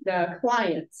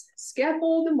clients.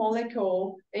 Scaffold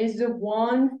molecule is the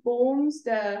one forms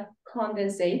the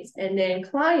condensates, and then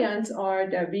clients are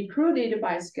the recruited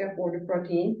by scaffold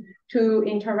protein to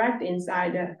interact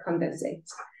inside the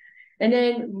condensates. And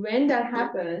then when that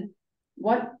happens,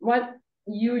 what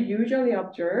you usually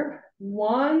observe,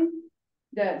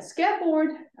 the scaffold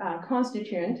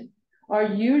constituent are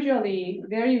usually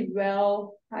very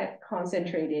well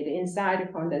concentrated inside the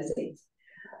condensates.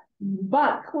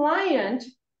 But client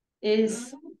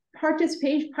is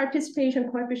participation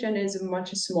coefficient is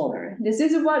much smaller. This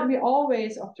is what we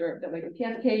always observe, that like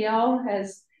PFKL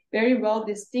has very well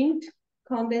distinct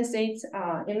condensates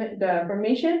in the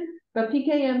formation, but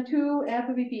PKM2,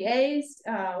 FVPAs,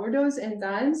 or those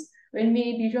enzymes, when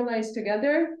we visualize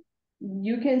together,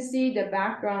 you can see the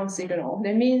background signal.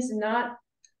 That means not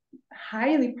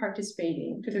highly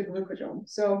participating to the glucosome.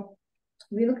 So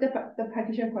we looked at the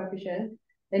partition coefficient,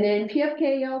 and then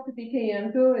PFKL to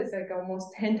PKM2 is like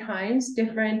almost 10 times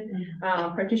different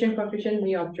partition coefficient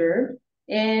we observed.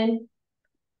 And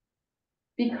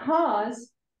because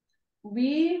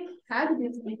we had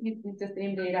this the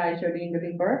same data I showed you in the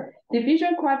paper,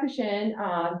 diffusion coefficient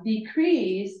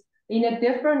decreased in a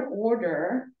different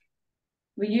order.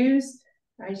 We used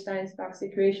Einstein's Stock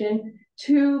situation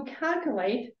to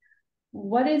calculate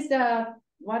what is the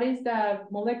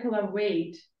molecular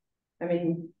weight. I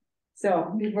mean,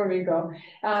 so before we go,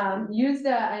 use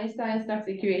the Einstein's Stock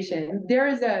equation. There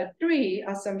is a 3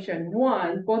 assumption.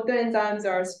 1, both the enzymes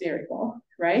are spherical,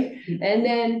 right? And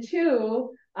then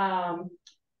 2,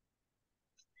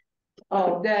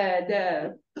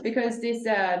 because this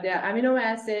the amino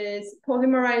acids,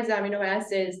 polymerized amino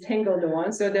acids tangled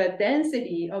one, so the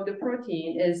density of the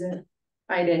protein is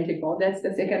identical. That's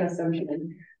the second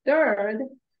assumption. Third,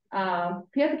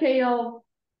 PFKL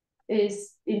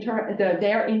is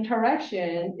their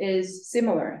interaction is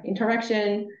similar.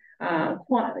 Interaction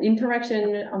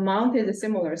amount is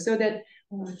similar, so that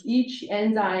each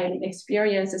enzyme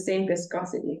experience the same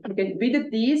viscosity. Okay,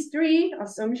 with these 3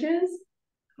 assumptions,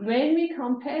 when we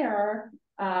compare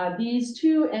these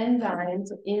 2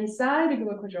 enzymes inside the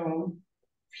glucosome,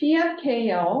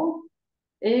 PFKL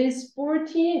is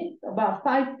 15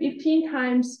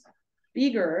 times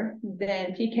bigger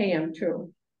than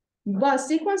PKM2. But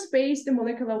sequence-based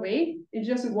molecular weight is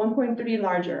just 1.3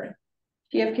 larger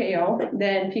PFKL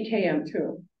than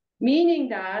PKM2, meaning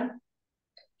that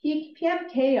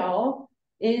PFKL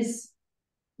is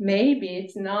maybe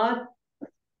it's not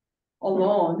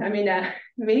alone. I mean,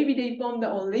 maybe they form the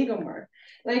oligomer.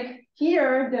 Like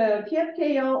here, the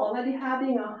PFKL already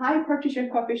having a high partition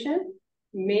coefficient.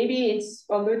 Maybe it's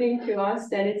alluding to us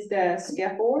that it's the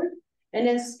scaffold. And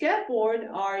then scaffold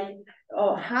are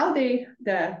how the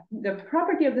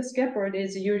property of the scaffold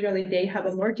is usually they have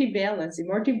a multivalency.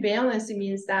 Multivalency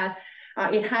means that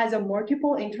it has a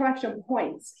multiple interaction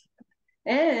points.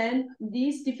 And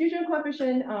this diffusion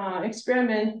coefficient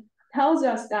experiment tells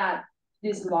us that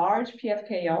this large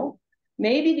PFKL,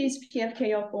 maybe this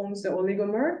PFKL forms the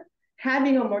oligomer,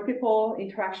 having a multiple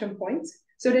interaction points,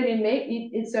 so that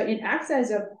it acts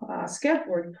as a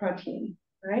scaffold protein,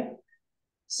 right?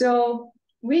 So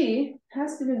we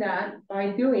tested that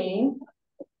by doing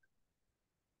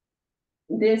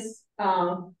this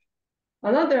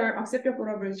another acceptable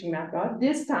bridging method.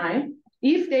 This time,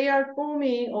 if they are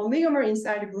forming a oligomer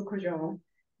inside the glucosome,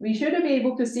 we should be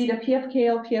able to see the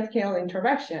PFKL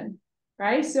interaction,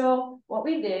 right? So what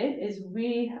we did is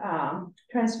we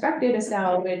transfected the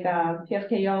cell with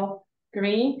PFKL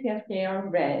green,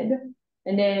 PFKL red,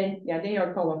 and then, yeah, they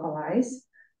are co-localized.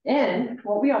 And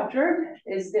what we observed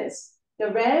is this.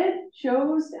 The red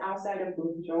shows the outside of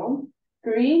glucosome,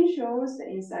 green shows the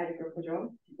inside of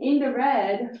glucosome. In the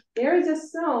red, there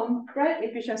is some Fred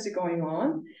efficiency going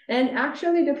on. And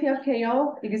actually the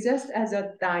PFKL exists as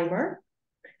a dimer.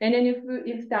 And then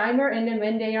if dimer, and then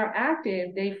when they are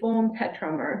active, they form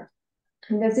tetramer.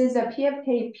 And this is a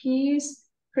PFKP's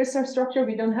crystal structure.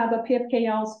 We don't have a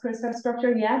PFKL's crystal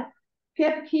structure yet.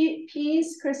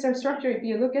 PFP's crystal structure, if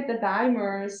you look at the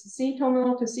dimers,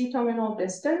 C-terminal to C-terminal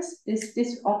distance,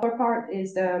 this upper part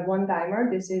is the one dimer,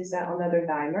 this is another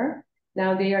dimer.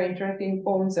 Now they are interacting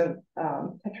forms of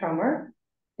tetramer.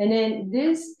 And then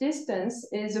this distance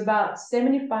is about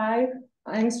 75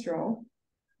 angstrom.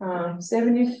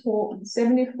 74.7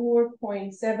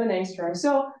 angstrom.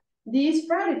 So these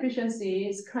Fred efficiency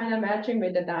is kind of matching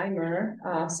with the dimer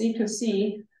C to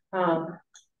C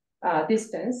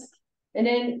distance. And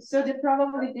then, so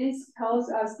probably this tells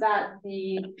us that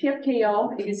the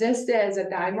PFKL exists as a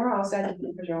dimer outside the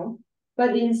glucosome,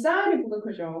 but inside the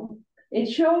glucosome, it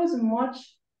shows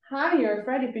much higher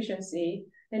Fred efficiency.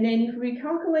 And then if we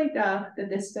calculate the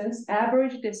distance,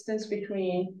 average distance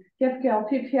between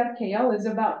PFKL is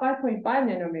about 5.5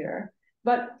 nanometer.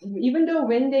 But even though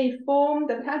when they form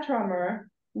the tetramer,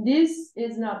 this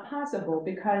is not possible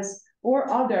because or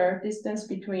other distance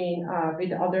between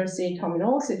with other C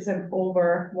terminals is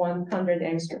over 100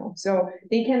 angstrom. So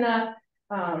they cannot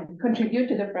contribute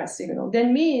to the Fred signal. That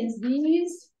means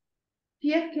these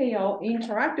PFKL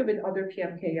interact with other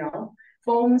PFKL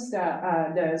forms so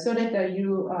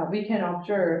that we can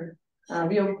observe,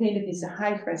 we obtain this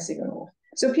high Fred signal.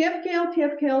 So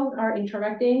PFKL are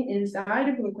interacting inside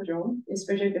the glucosome,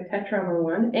 especially the tetramer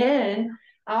one, and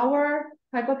our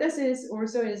hypothesis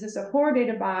also is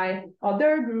supported by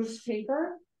other groups'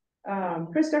 paper.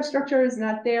 Crystal structure is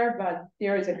not there, but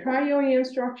there is a trio-EM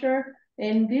structure,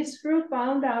 and this group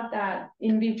found out that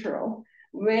in vitro,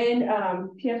 when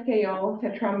PFKL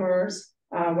tetramers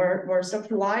were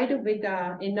supplied with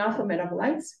enough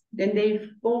metabolites, then they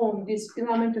form this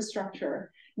filament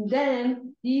structure.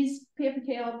 Then these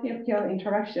PFKL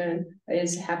interaction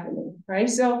is happening, right?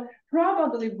 So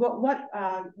probably with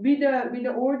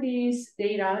all these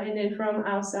data and then from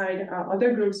outside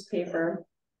other groups' paper,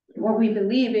 what we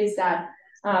believe is that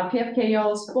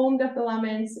PFKLs form the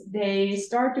filaments, they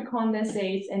start to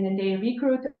condensate, and then they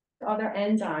recruit other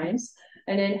enzymes,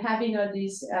 and then having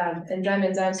these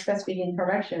enzyme specific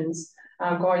interactions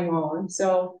going on.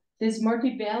 So this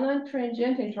multivalent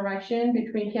transient interaction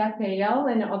between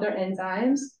PFKL and other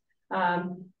enzymes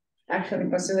actually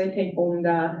facilitate on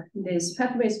this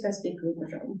pathway specific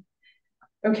glucosome.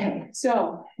 Okay,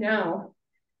 so now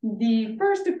the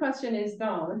first question is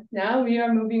done. Now we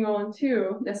are moving on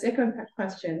to the second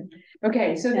question.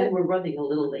 Okay, so we're running a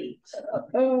little late.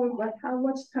 Oh, but how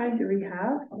much time do we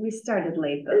have? We started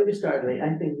late, though. We started late.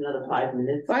 I think another 5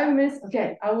 minutes. 5 minutes?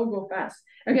 Okay, I will go fast.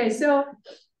 Okay, so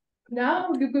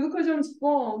now the glucosomes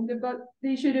formed, but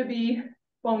they should be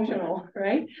functional,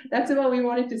 right? That's what we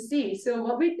wanted to see. So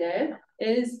what we did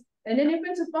is, and then if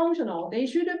it's functional, they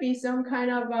should be some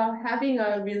kind of having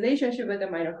a relationship with the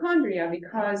mitochondria,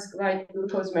 because like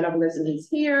glucose metabolism is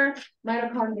here,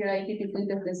 mitochondria ATP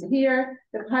synthesis is here,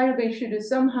 the pyruvate should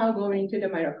somehow go into the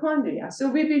mitochondria. So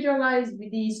we visualize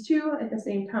these two at the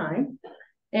same time,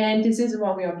 and this is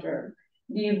what we observe.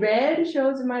 The red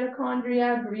shows the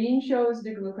mitochondria, green shows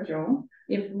the glucosome.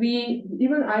 If we,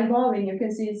 even eyeballing, you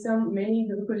can see many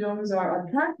glucosomes are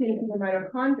attracted to the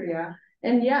mitochondria.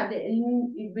 And yeah,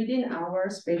 within our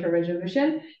spatial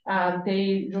resolution,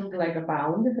 they look like a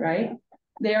bound, right?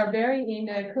 They are very in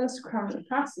a close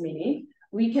proximity.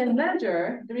 We can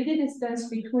measure the distance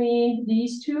between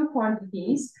these two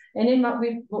quantities, and then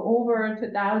with over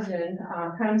 2,000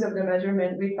 times of the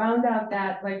measurement, we found out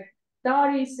that like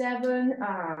 37%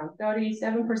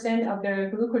 of the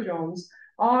glucosomes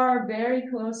are very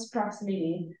close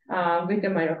proximity with the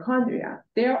mitochondria.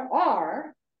 There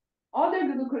are other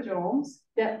glucosomes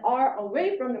that are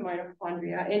away from the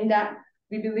mitochondria, and that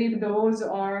we believe those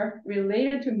are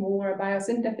related to more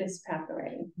biosynthesis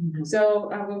pathway. Mm-hmm. So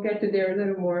we'll get to there a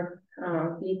little more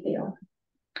detail.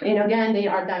 And again, they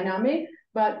are dynamic,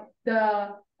 but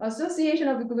the association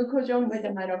of the glucosome with the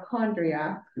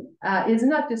mitochondria is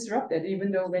not disrupted,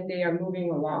 even though when they are moving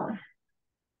along.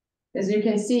 As you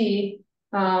can see,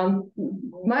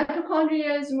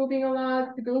 Mitochondria is moving a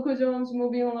lot, the glucosome is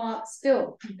moving a lot,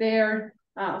 still their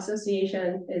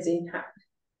association is intact.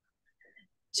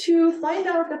 To find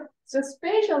out so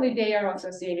spatially they are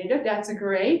associated, that's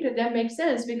great, that makes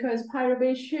sense because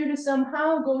pyruvate should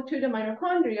somehow go to the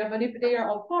mitochondria, but if they are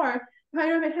apart,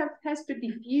 pyruvate has to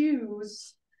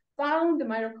diffuse, found the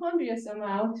mitochondria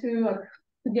somehow to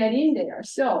get in there.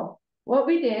 So what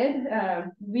we did,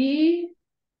 now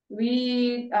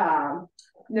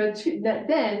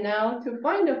to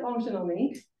find the functional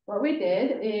link, what we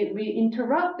did is we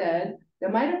interrupted the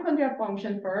mitochondrial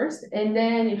function first, and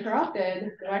then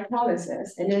interrupted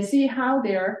glycolysis, and then see how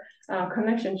their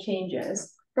connection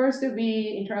changes. First,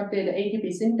 we interrupted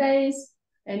ATP synthase,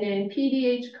 and then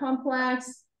PDH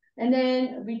complex, and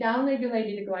then we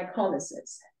downregulated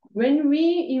glycolysis. When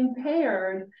we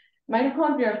impaired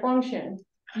mitochondrial function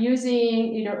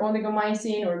using either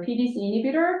oligomycin or PDC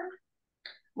inhibitor,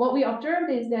 what we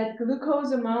observed is that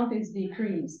glucose amount is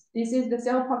decreased. This is the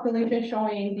cell population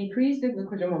showing decreased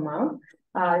glucosome amount.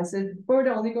 So for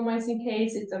the oligomycin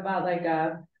case, it's about like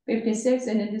 56,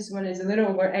 and then this one is a little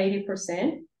over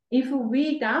 80%. If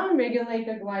we downregulate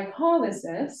the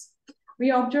glycolysis,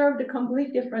 we observe the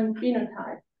complete different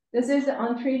phenotype. This is the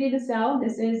untreated cell.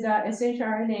 This is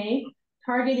shRNA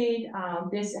targeted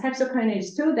this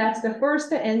hexokinase 2. That's the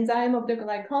first enzyme of the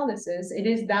glycolysis. It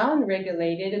is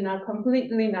down-regulated and not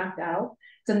completely knocked out.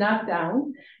 It's a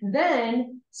knockdown.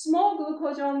 Then small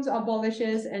glucosomes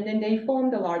abolishes, and then they form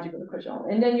the large glucosome.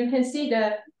 And then you can see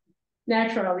that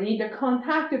naturally the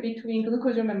contact between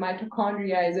glucosome and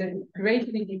mitochondria is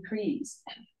greatly decreased,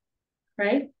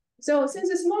 right? So since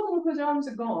the small glucosomes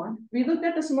are gone, we looked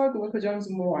at the small glucosomes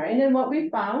more. And then what we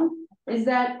found is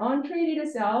that untreated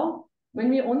cell, when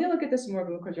we only look at the small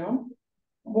glucosome,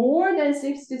 more than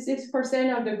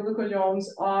 66% of the glucosomes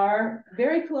are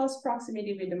very close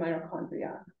proximity with the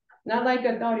mitochondria, not like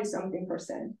a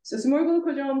 30-something%. So small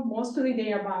glucosome, mostly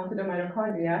they are bound to the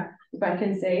mitochondria, if I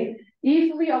can say.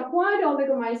 If we apply the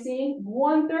oligomycin,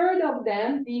 1/3 of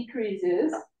them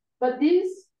decreases, but the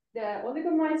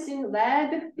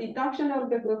oligomycin-led reduction of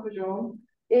the glucosome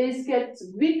gets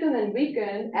weakened and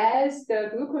weakened as the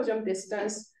glucosome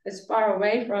distance is far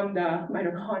away from the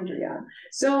mitochondria.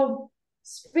 So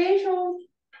spatial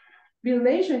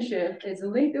relationship is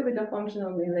linked with the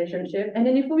functional relationship. And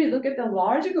then if we look at the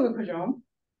large glucosome,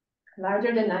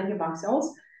 larger than 90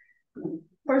 voxels,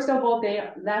 first of all, they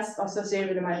are less associated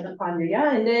with the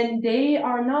mitochondria, and then they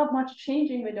are not much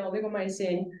changing with the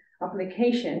oligomycin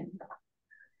application.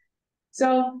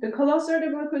 So the closer the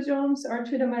glucosomes are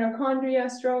to the mitochondria,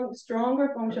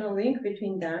 stronger functional link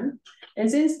between them. And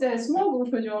since the small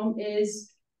glucosome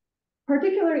is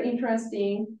particularly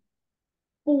interesting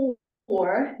for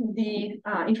the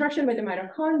interaction with the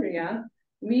mitochondria,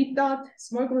 we thought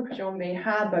small glucosome may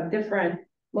have a different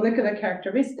molecular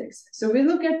characteristics. So we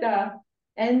look at the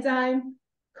enzyme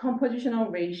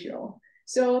compositional ratio.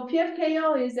 So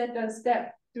PFKL is at the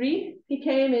step 3,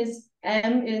 PKM is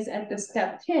at the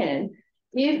step 10.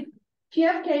 If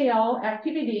PFKL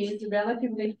activity is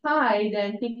relatively high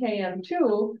than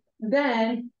PKM2,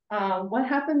 then what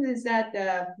happens is that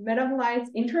the metabolites,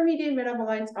 intermediate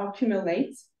metabolites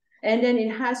accumulates, and then it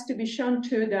has to be shown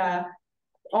to the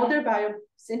other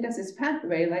biosynthesis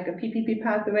pathway, like a PPP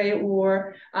pathway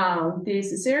or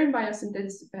these serine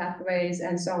biosynthesis pathways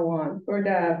and so on for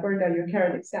the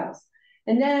eukaryotic cells.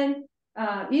 And then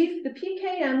if the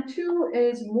PKM2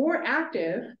 is more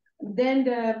active, then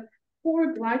the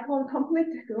complete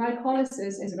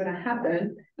glycolysis is going to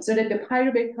happen so that the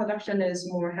pyruvate production is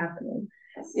more happening.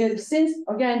 Since,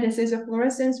 again, this is a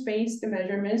fluorescence-based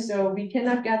measurement, so we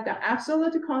cannot get the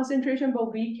absolute concentration,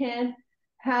 but we can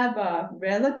have a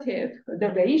relative, the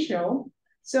ratio.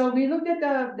 So we looked at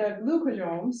the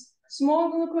glucosomes, small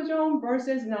glucosome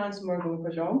versus non-small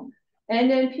glucosome,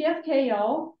 and then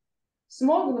PFKL,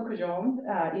 small glucosome,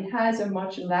 it has a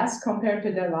much less compared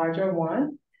to the larger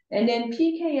one. And then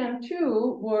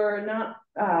PKM2 were not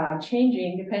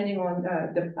changing depending on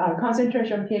the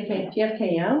concentration of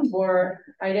PFKM were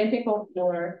identical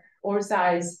for all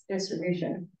size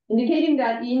distribution, indicating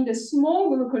that in the small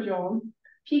glucosome,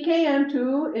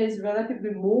 PKM2 is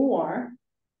relatively more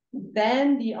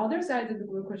than the other sides of the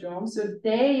glucosome, so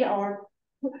they are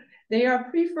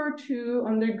preferred to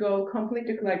undergo complete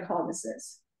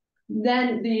glycolysis.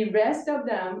 Then the rest of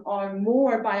them are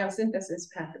more biosynthesis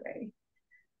pathway.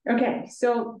 Okay,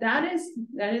 so that is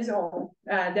all.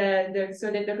 So that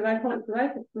the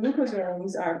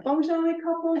glucosomes are functionally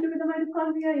coupled with the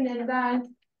mitochondria in enzyme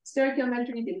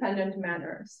stoichiometry dependent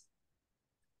manners.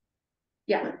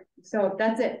 Yeah, so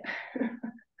that's it.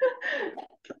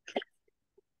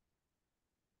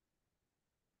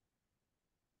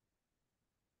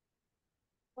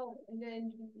 and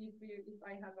then if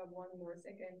I have one more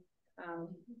second,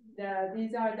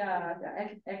 these are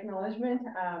the acknowledgement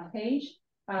page.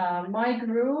 My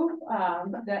group,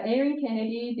 the Erin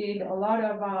Kennedy did a lot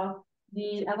of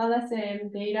the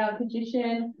LLSM data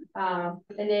acquisition, and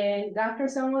then Dr.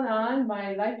 Song-Won,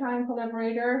 my lifetime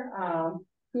collaborator,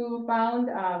 who found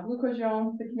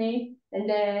glucosome with me, and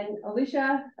then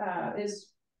Alicia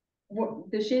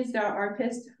she's the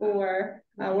artist for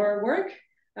our work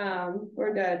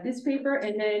for this paper,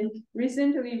 and then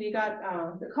recently we got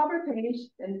the cover page,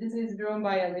 and this is drawn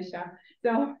by Alicia.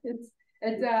 So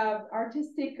it's a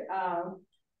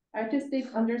artistic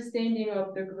understanding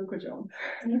of the glucosome.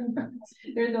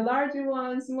 There's a larger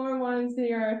one, small ones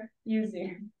they are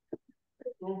using.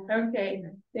 Okay,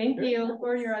 thank you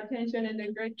for your attention and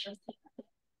the great.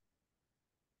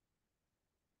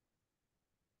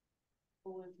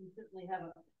 Well, we certainly have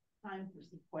a time for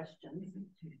some questions.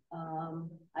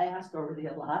 I asked already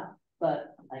a lot,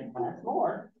 but I can ask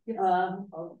more.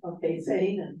 Okay,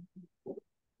 Zane and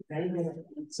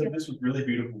so this was really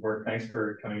beautiful work. Thanks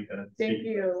for coming to speak. Thank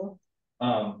you.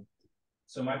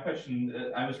 So my question,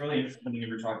 I was really interested when you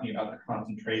were talking about the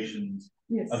concentrations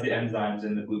Yes. of the enzymes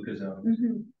in the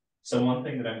glucosome. So one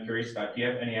thing that I'm curious about, do you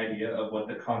have any idea of what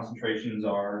the concentrations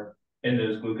are in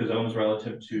those glucosomes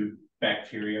relative to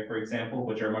bacteria, for example,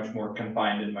 which are much more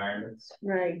confined environments?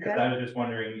 Right. Because I was just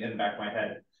wondering in the back of my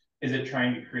head, is it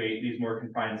trying to create these more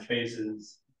confined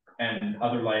spaces, and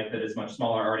other life that is much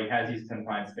smaller already has these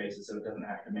confined spaces, so it doesn't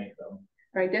have to make them?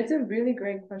 Right, that's a really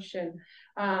great question.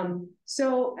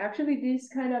 So actually this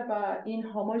kind of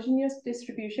inhomogeneous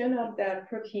distribution of the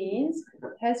proteins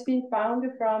has been found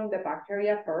from the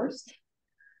bacteria first.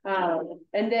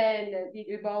 And then it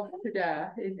evolved to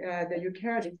the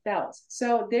eukaryotic cells.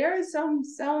 So there are some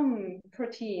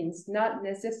proteins, not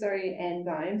necessarily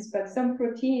enzymes, but some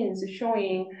proteins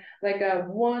showing like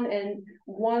one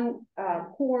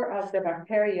core of the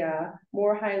bacteria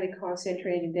more highly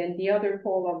concentrated than the other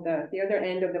pole of the other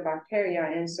end of the bacteria,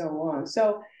 and so on.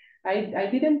 So I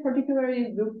didn't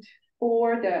particularly look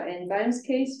for the enzymes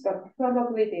case, but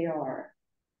probably they are.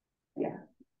 Yeah.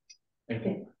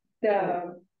 Okay.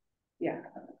 Yeah,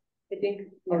 I think.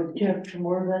 do you have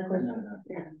more of that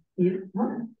question?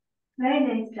 No. Very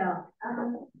nice job.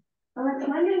 I was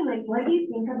wondering, like, what do you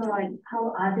think about like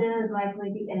how other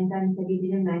glycolytic enzymes that you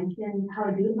didn't mention,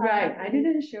 how do you? Right, I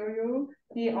didn't show you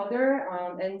the other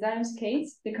enzymes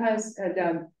case because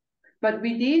but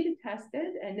we did test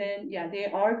it, and then yeah, they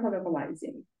are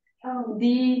cannibalizing.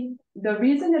 The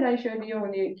reason that I showed you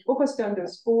only focused on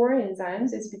those 4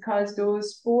 enzymes is because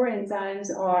those 4 enzymes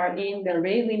are in the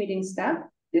rate limiting step.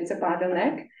 It's a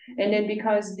bottleneck. And then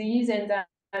because these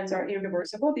enzymes are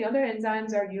irreversible, the other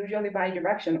enzymes are usually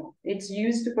bidirectional. It's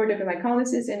used for the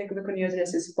glycolysis and the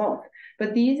gluconeogenesis both.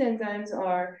 But these enzymes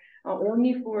are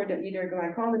only for the either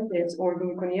glycolysis or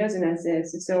gluconeogenesis.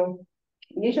 So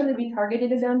initially we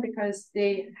targeted them because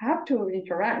they have to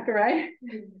interact, right?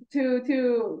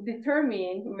 To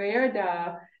determine where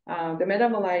the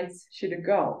metabolites should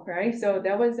go, right? So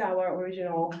that was our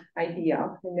original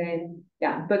idea. And then,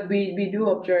 yeah, but we do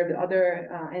observe the other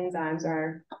enzymes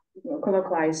are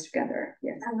colocalized together,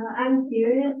 yes. I'm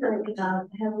curious, like,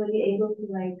 have we able to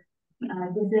like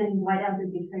discern what are the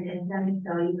different enzymes,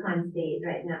 so you can't say it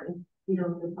right now if you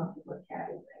don't feel comfortable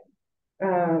sharing,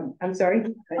 right? I'm sorry.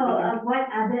 What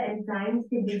other enzymes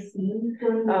did you see?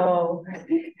 Oh,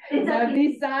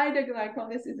 beside the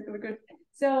glycolysis glucose.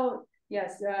 So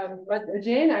yes, but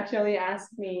Jane actually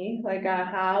asked me like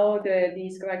how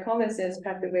these glycolysis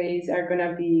pathways are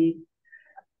gonna be,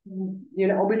 you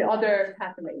know, with other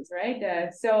pathways,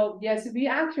 right? So yes, we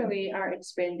actually are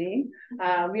expanding.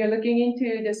 We are looking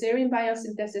into the serine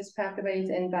biosynthesis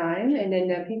pathways enzyme, and then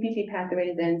the PPP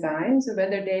pathways enzymes,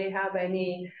 whether they have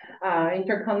any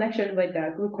interconnection with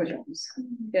the glucosomes.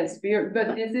 Yes,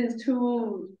 but this is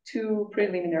too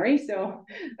preliminary, so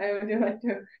I would like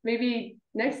to maybe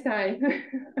next time.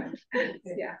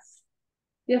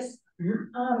 Yes.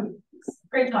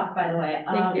 Great talk, by the way.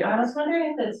 Thank you. I was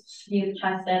wondering if you've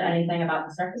tested anything about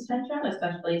the surface tension,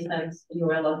 especially since you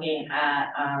were looking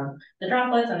at the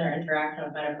droplets and their interaction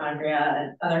with mitochondria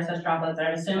and other such droplets. And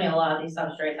I'm assuming a lot of these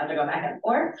substrates have to go back and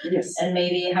forth. Yes. And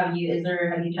maybe have you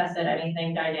tested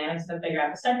anything dynamics to figure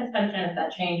out the surface tension, if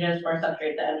that changes for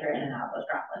substrates that enter in and out of those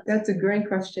droplets? That's a great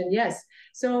question. Yes.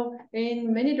 So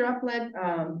in many droplet,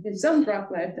 in some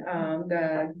droplet,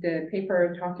 the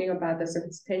paper talking about the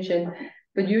surface tension,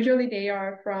 but usually they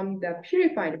are from the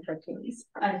purified proteins.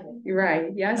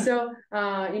 Right. Yeah. So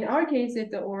in our case,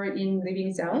 it's or in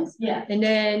living cells. Yeah. And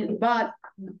then, but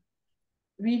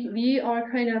we are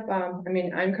kind of,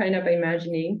 I'm kind of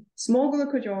imagining small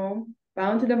glucosome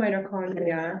bound to the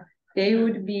mitochondria, they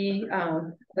would be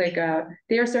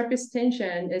their surface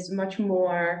tension is much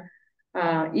more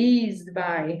eased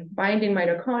by binding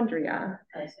mitochondria.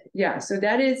 I see. Yeah, so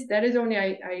that is only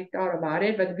I thought about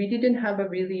it, but we didn't have a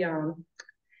really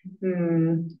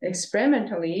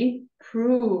experimentally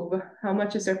prove how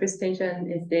much surface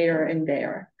tension is there and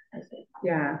there. I see.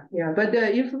 Yeah, but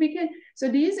if we can, so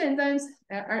these enzymes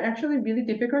are actually really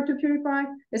difficult to purify,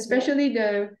 especially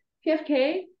the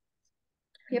PFKL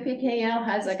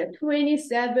has like a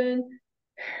 27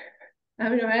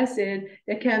 amino acid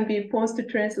that can be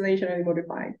post-translationally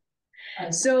modified.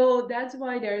 So that's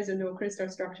why there is no crystal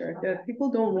structure. The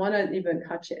people don't want to even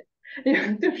touch it.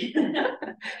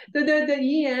 So the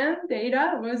EM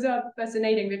data was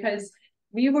fascinating because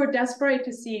we were desperate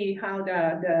to see how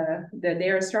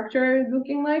their structure is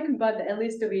looking like, but at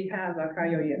least we have a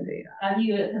cryo-EM data. Have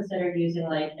you considered using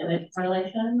like image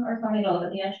correlation or something to look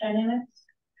at the edge dynamics?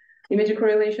 Image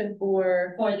correlation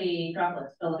for the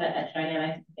droplets, to look at edge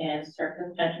dynamics and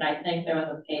surface tension. I think there was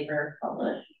a paper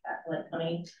published back in like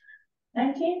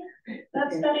 2019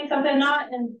 that studied something,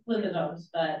 not in glucosomes,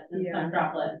 but some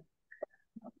droplet.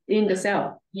 In the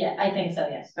cell? Yeah, I think so,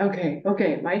 yes. Okay,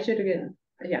 I should get,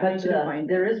 I should find.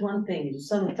 There is one thing,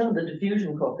 some of the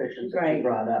diffusion coefficients that you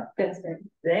brought up, That's it.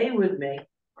 they would make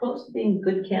close to being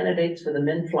good candidates for the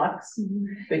min flux.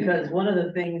 Because one of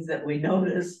the things that we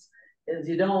noticed is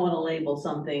you don't want to label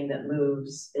something that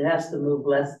moves, it has to move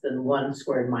less than 1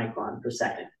 squared micron per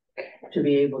second to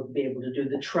be able to do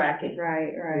the tracking.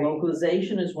 Right.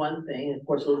 Localization is one thing, of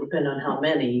course, it will depend on how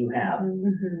many you have,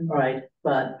 right?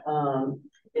 But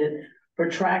for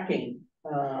tracking,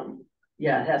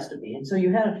 it has to be. And so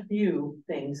you had a few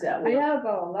things that I have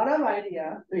a lot of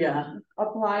idea.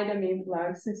 Apply the min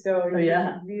flux, so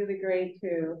it's really great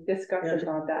to discuss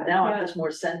about that. Now I'm just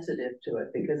more sensitive to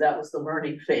it because that was the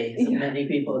learning phase. And many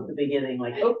people at the beginning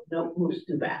like, oh, no, moves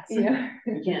too fast.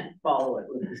 You can't follow it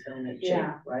with this donut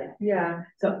shape, right?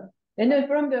 So, and then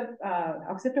from the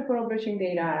acceptable brushing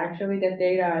data, actually that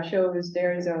data shows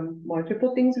there's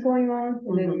multiple things going on,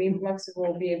 and then min flux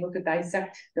will be able to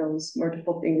dissect those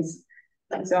multiple things.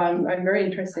 So I'm very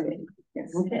interested in.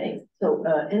 Yes. Okay. So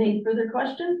any further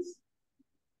questions?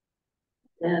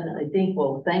 And I think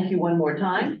we'll thank you one more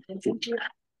time.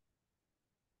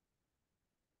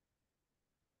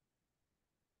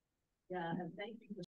 Yeah, and thank you.